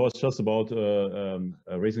point. I was just about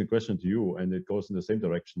raising a question to you, and it goes in the same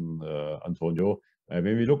direction, Antonio.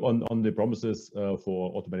 When we look on the promises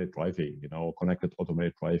for automated driving, you know, connected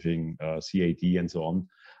automated driving, CAD, and so on,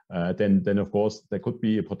 then of course there could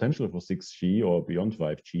be a potential for 6G or beyond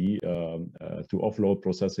 5G to offload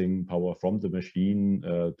processing power from the machine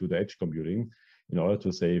to the edge computing in order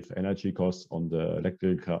to save energy costs on the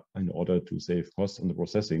electric car, in order to save costs on the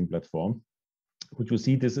processing platform. Would you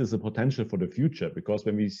see this as a potential for the future? Because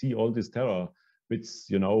when we see all this terabits,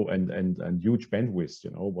 you know, and huge bandwidth,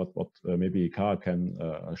 you know, what maybe a car can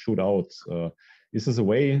shoot out, is this a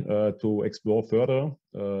way to explore further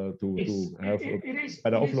to have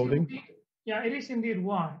better offloading? Yeah, it is indeed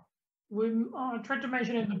why. We tried to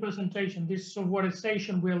mention in the presentation this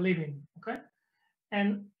softwareization we're living, okay?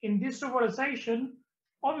 And in this softwareization,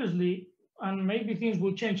 obviously, and maybe things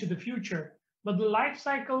will change in the future, but the life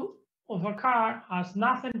cycle of a car has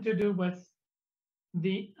nothing to do with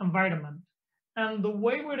the environment. And the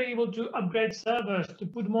way we're able to upgrade servers, to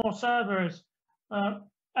put more servers,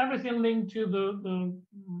 everything linked to the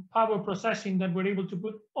power processing that we're able to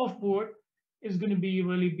put off board is going to be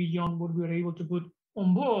really beyond what we're able to put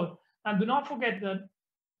on board. And do not forget that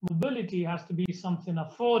mobility has to be something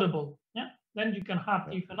affordable. Yeah, then you can have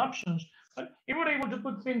different options. But if we're able to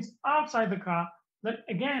put things outside the car, then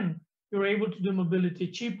again, you're able to do mobility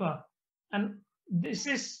cheaper. And this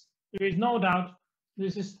is, there is no doubt,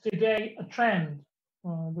 this is today a trend.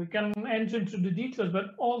 We can enter into the details,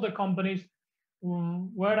 but all the companies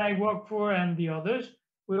where I work for and the others,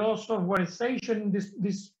 with all softwareization,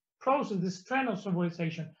 this process, this trend of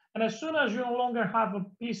softwareization. And as soon as you no longer have a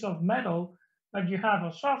piece of metal, like you have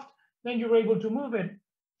a soft, then you're able to move it.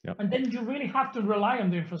 Yep. And then you really have to rely on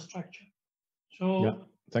the infrastructure. So yeah.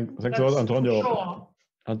 Thanks a lot, Antonio. Sure.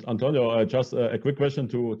 Antonio, just a quick question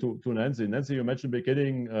to Nancy. Nancy, you mentioned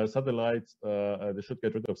beginning satellites, they should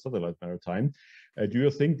get rid of satellite maritime. Do you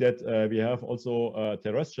think that we have also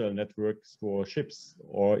terrestrial networks for ships,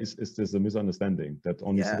 or is this a misunderstanding that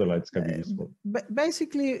only satellites can be used for?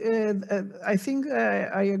 Basically, I think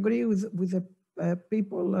I agree with the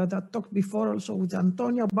people that talked before, also with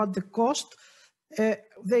Antonio, about the cost.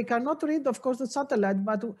 They cannot read, of course, the satellite,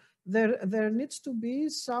 but there needs to be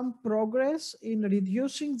some progress in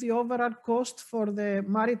reducing the overall cost for the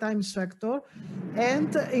maritime sector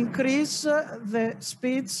and increase the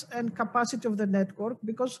speeds and capacity of the network,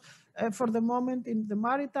 because for the moment in the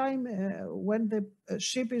maritime, when the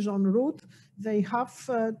ship is en route, they have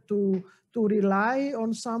to rely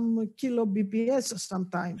on some kilo BPS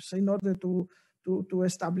sometimes in order to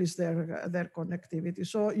establish their connectivity.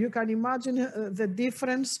 So you can imagine the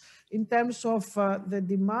difference in terms of the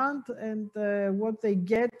demand and what they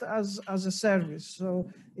get as a service. So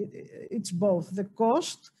it's both the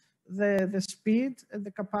cost, the speed, and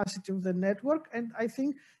the capacity of the network. And I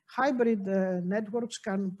think hybrid networks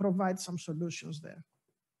can provide some solutions there.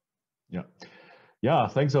 Yeah. Yeah,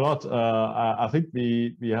 thanks a lot. I think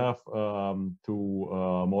we have to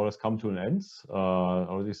more or less come to an end. I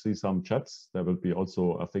already see some chats. There will be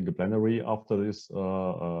also, I think, a plenary after this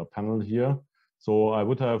panel here. So I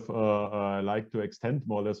would have liked to extend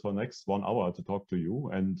more or less for the next 1 hour to talk to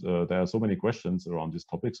you. And there are so many questions around this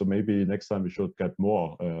topic. So maybe next time we should get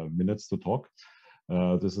more minutes to talk.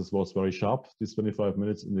 This was very sharp, these 25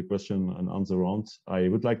 minutes in the question and answer round. I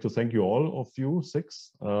would like to thank you all of you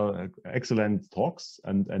 6. Excellent talks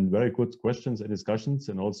and very good questions and discussions.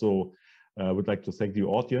 And also would like to thank the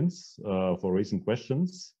audience for raising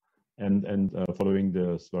questions and following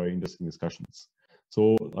this very interesting discussions.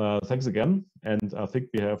 So thanks again. And I think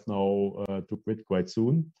we have now to quit quite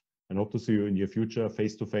soon. And hope to see you in your future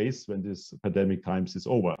face-to-face when this pandemic times is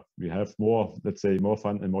over. We have more, let's say, more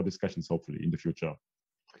fun and more discussions, hopefully, in the future.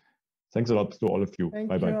 Thanks a lot to all of you.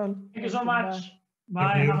 Bye-bye. Thank you so much.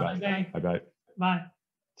 Bye. Have a nice day. Bye-bye. Bye.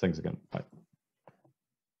 Thanks again. Bye.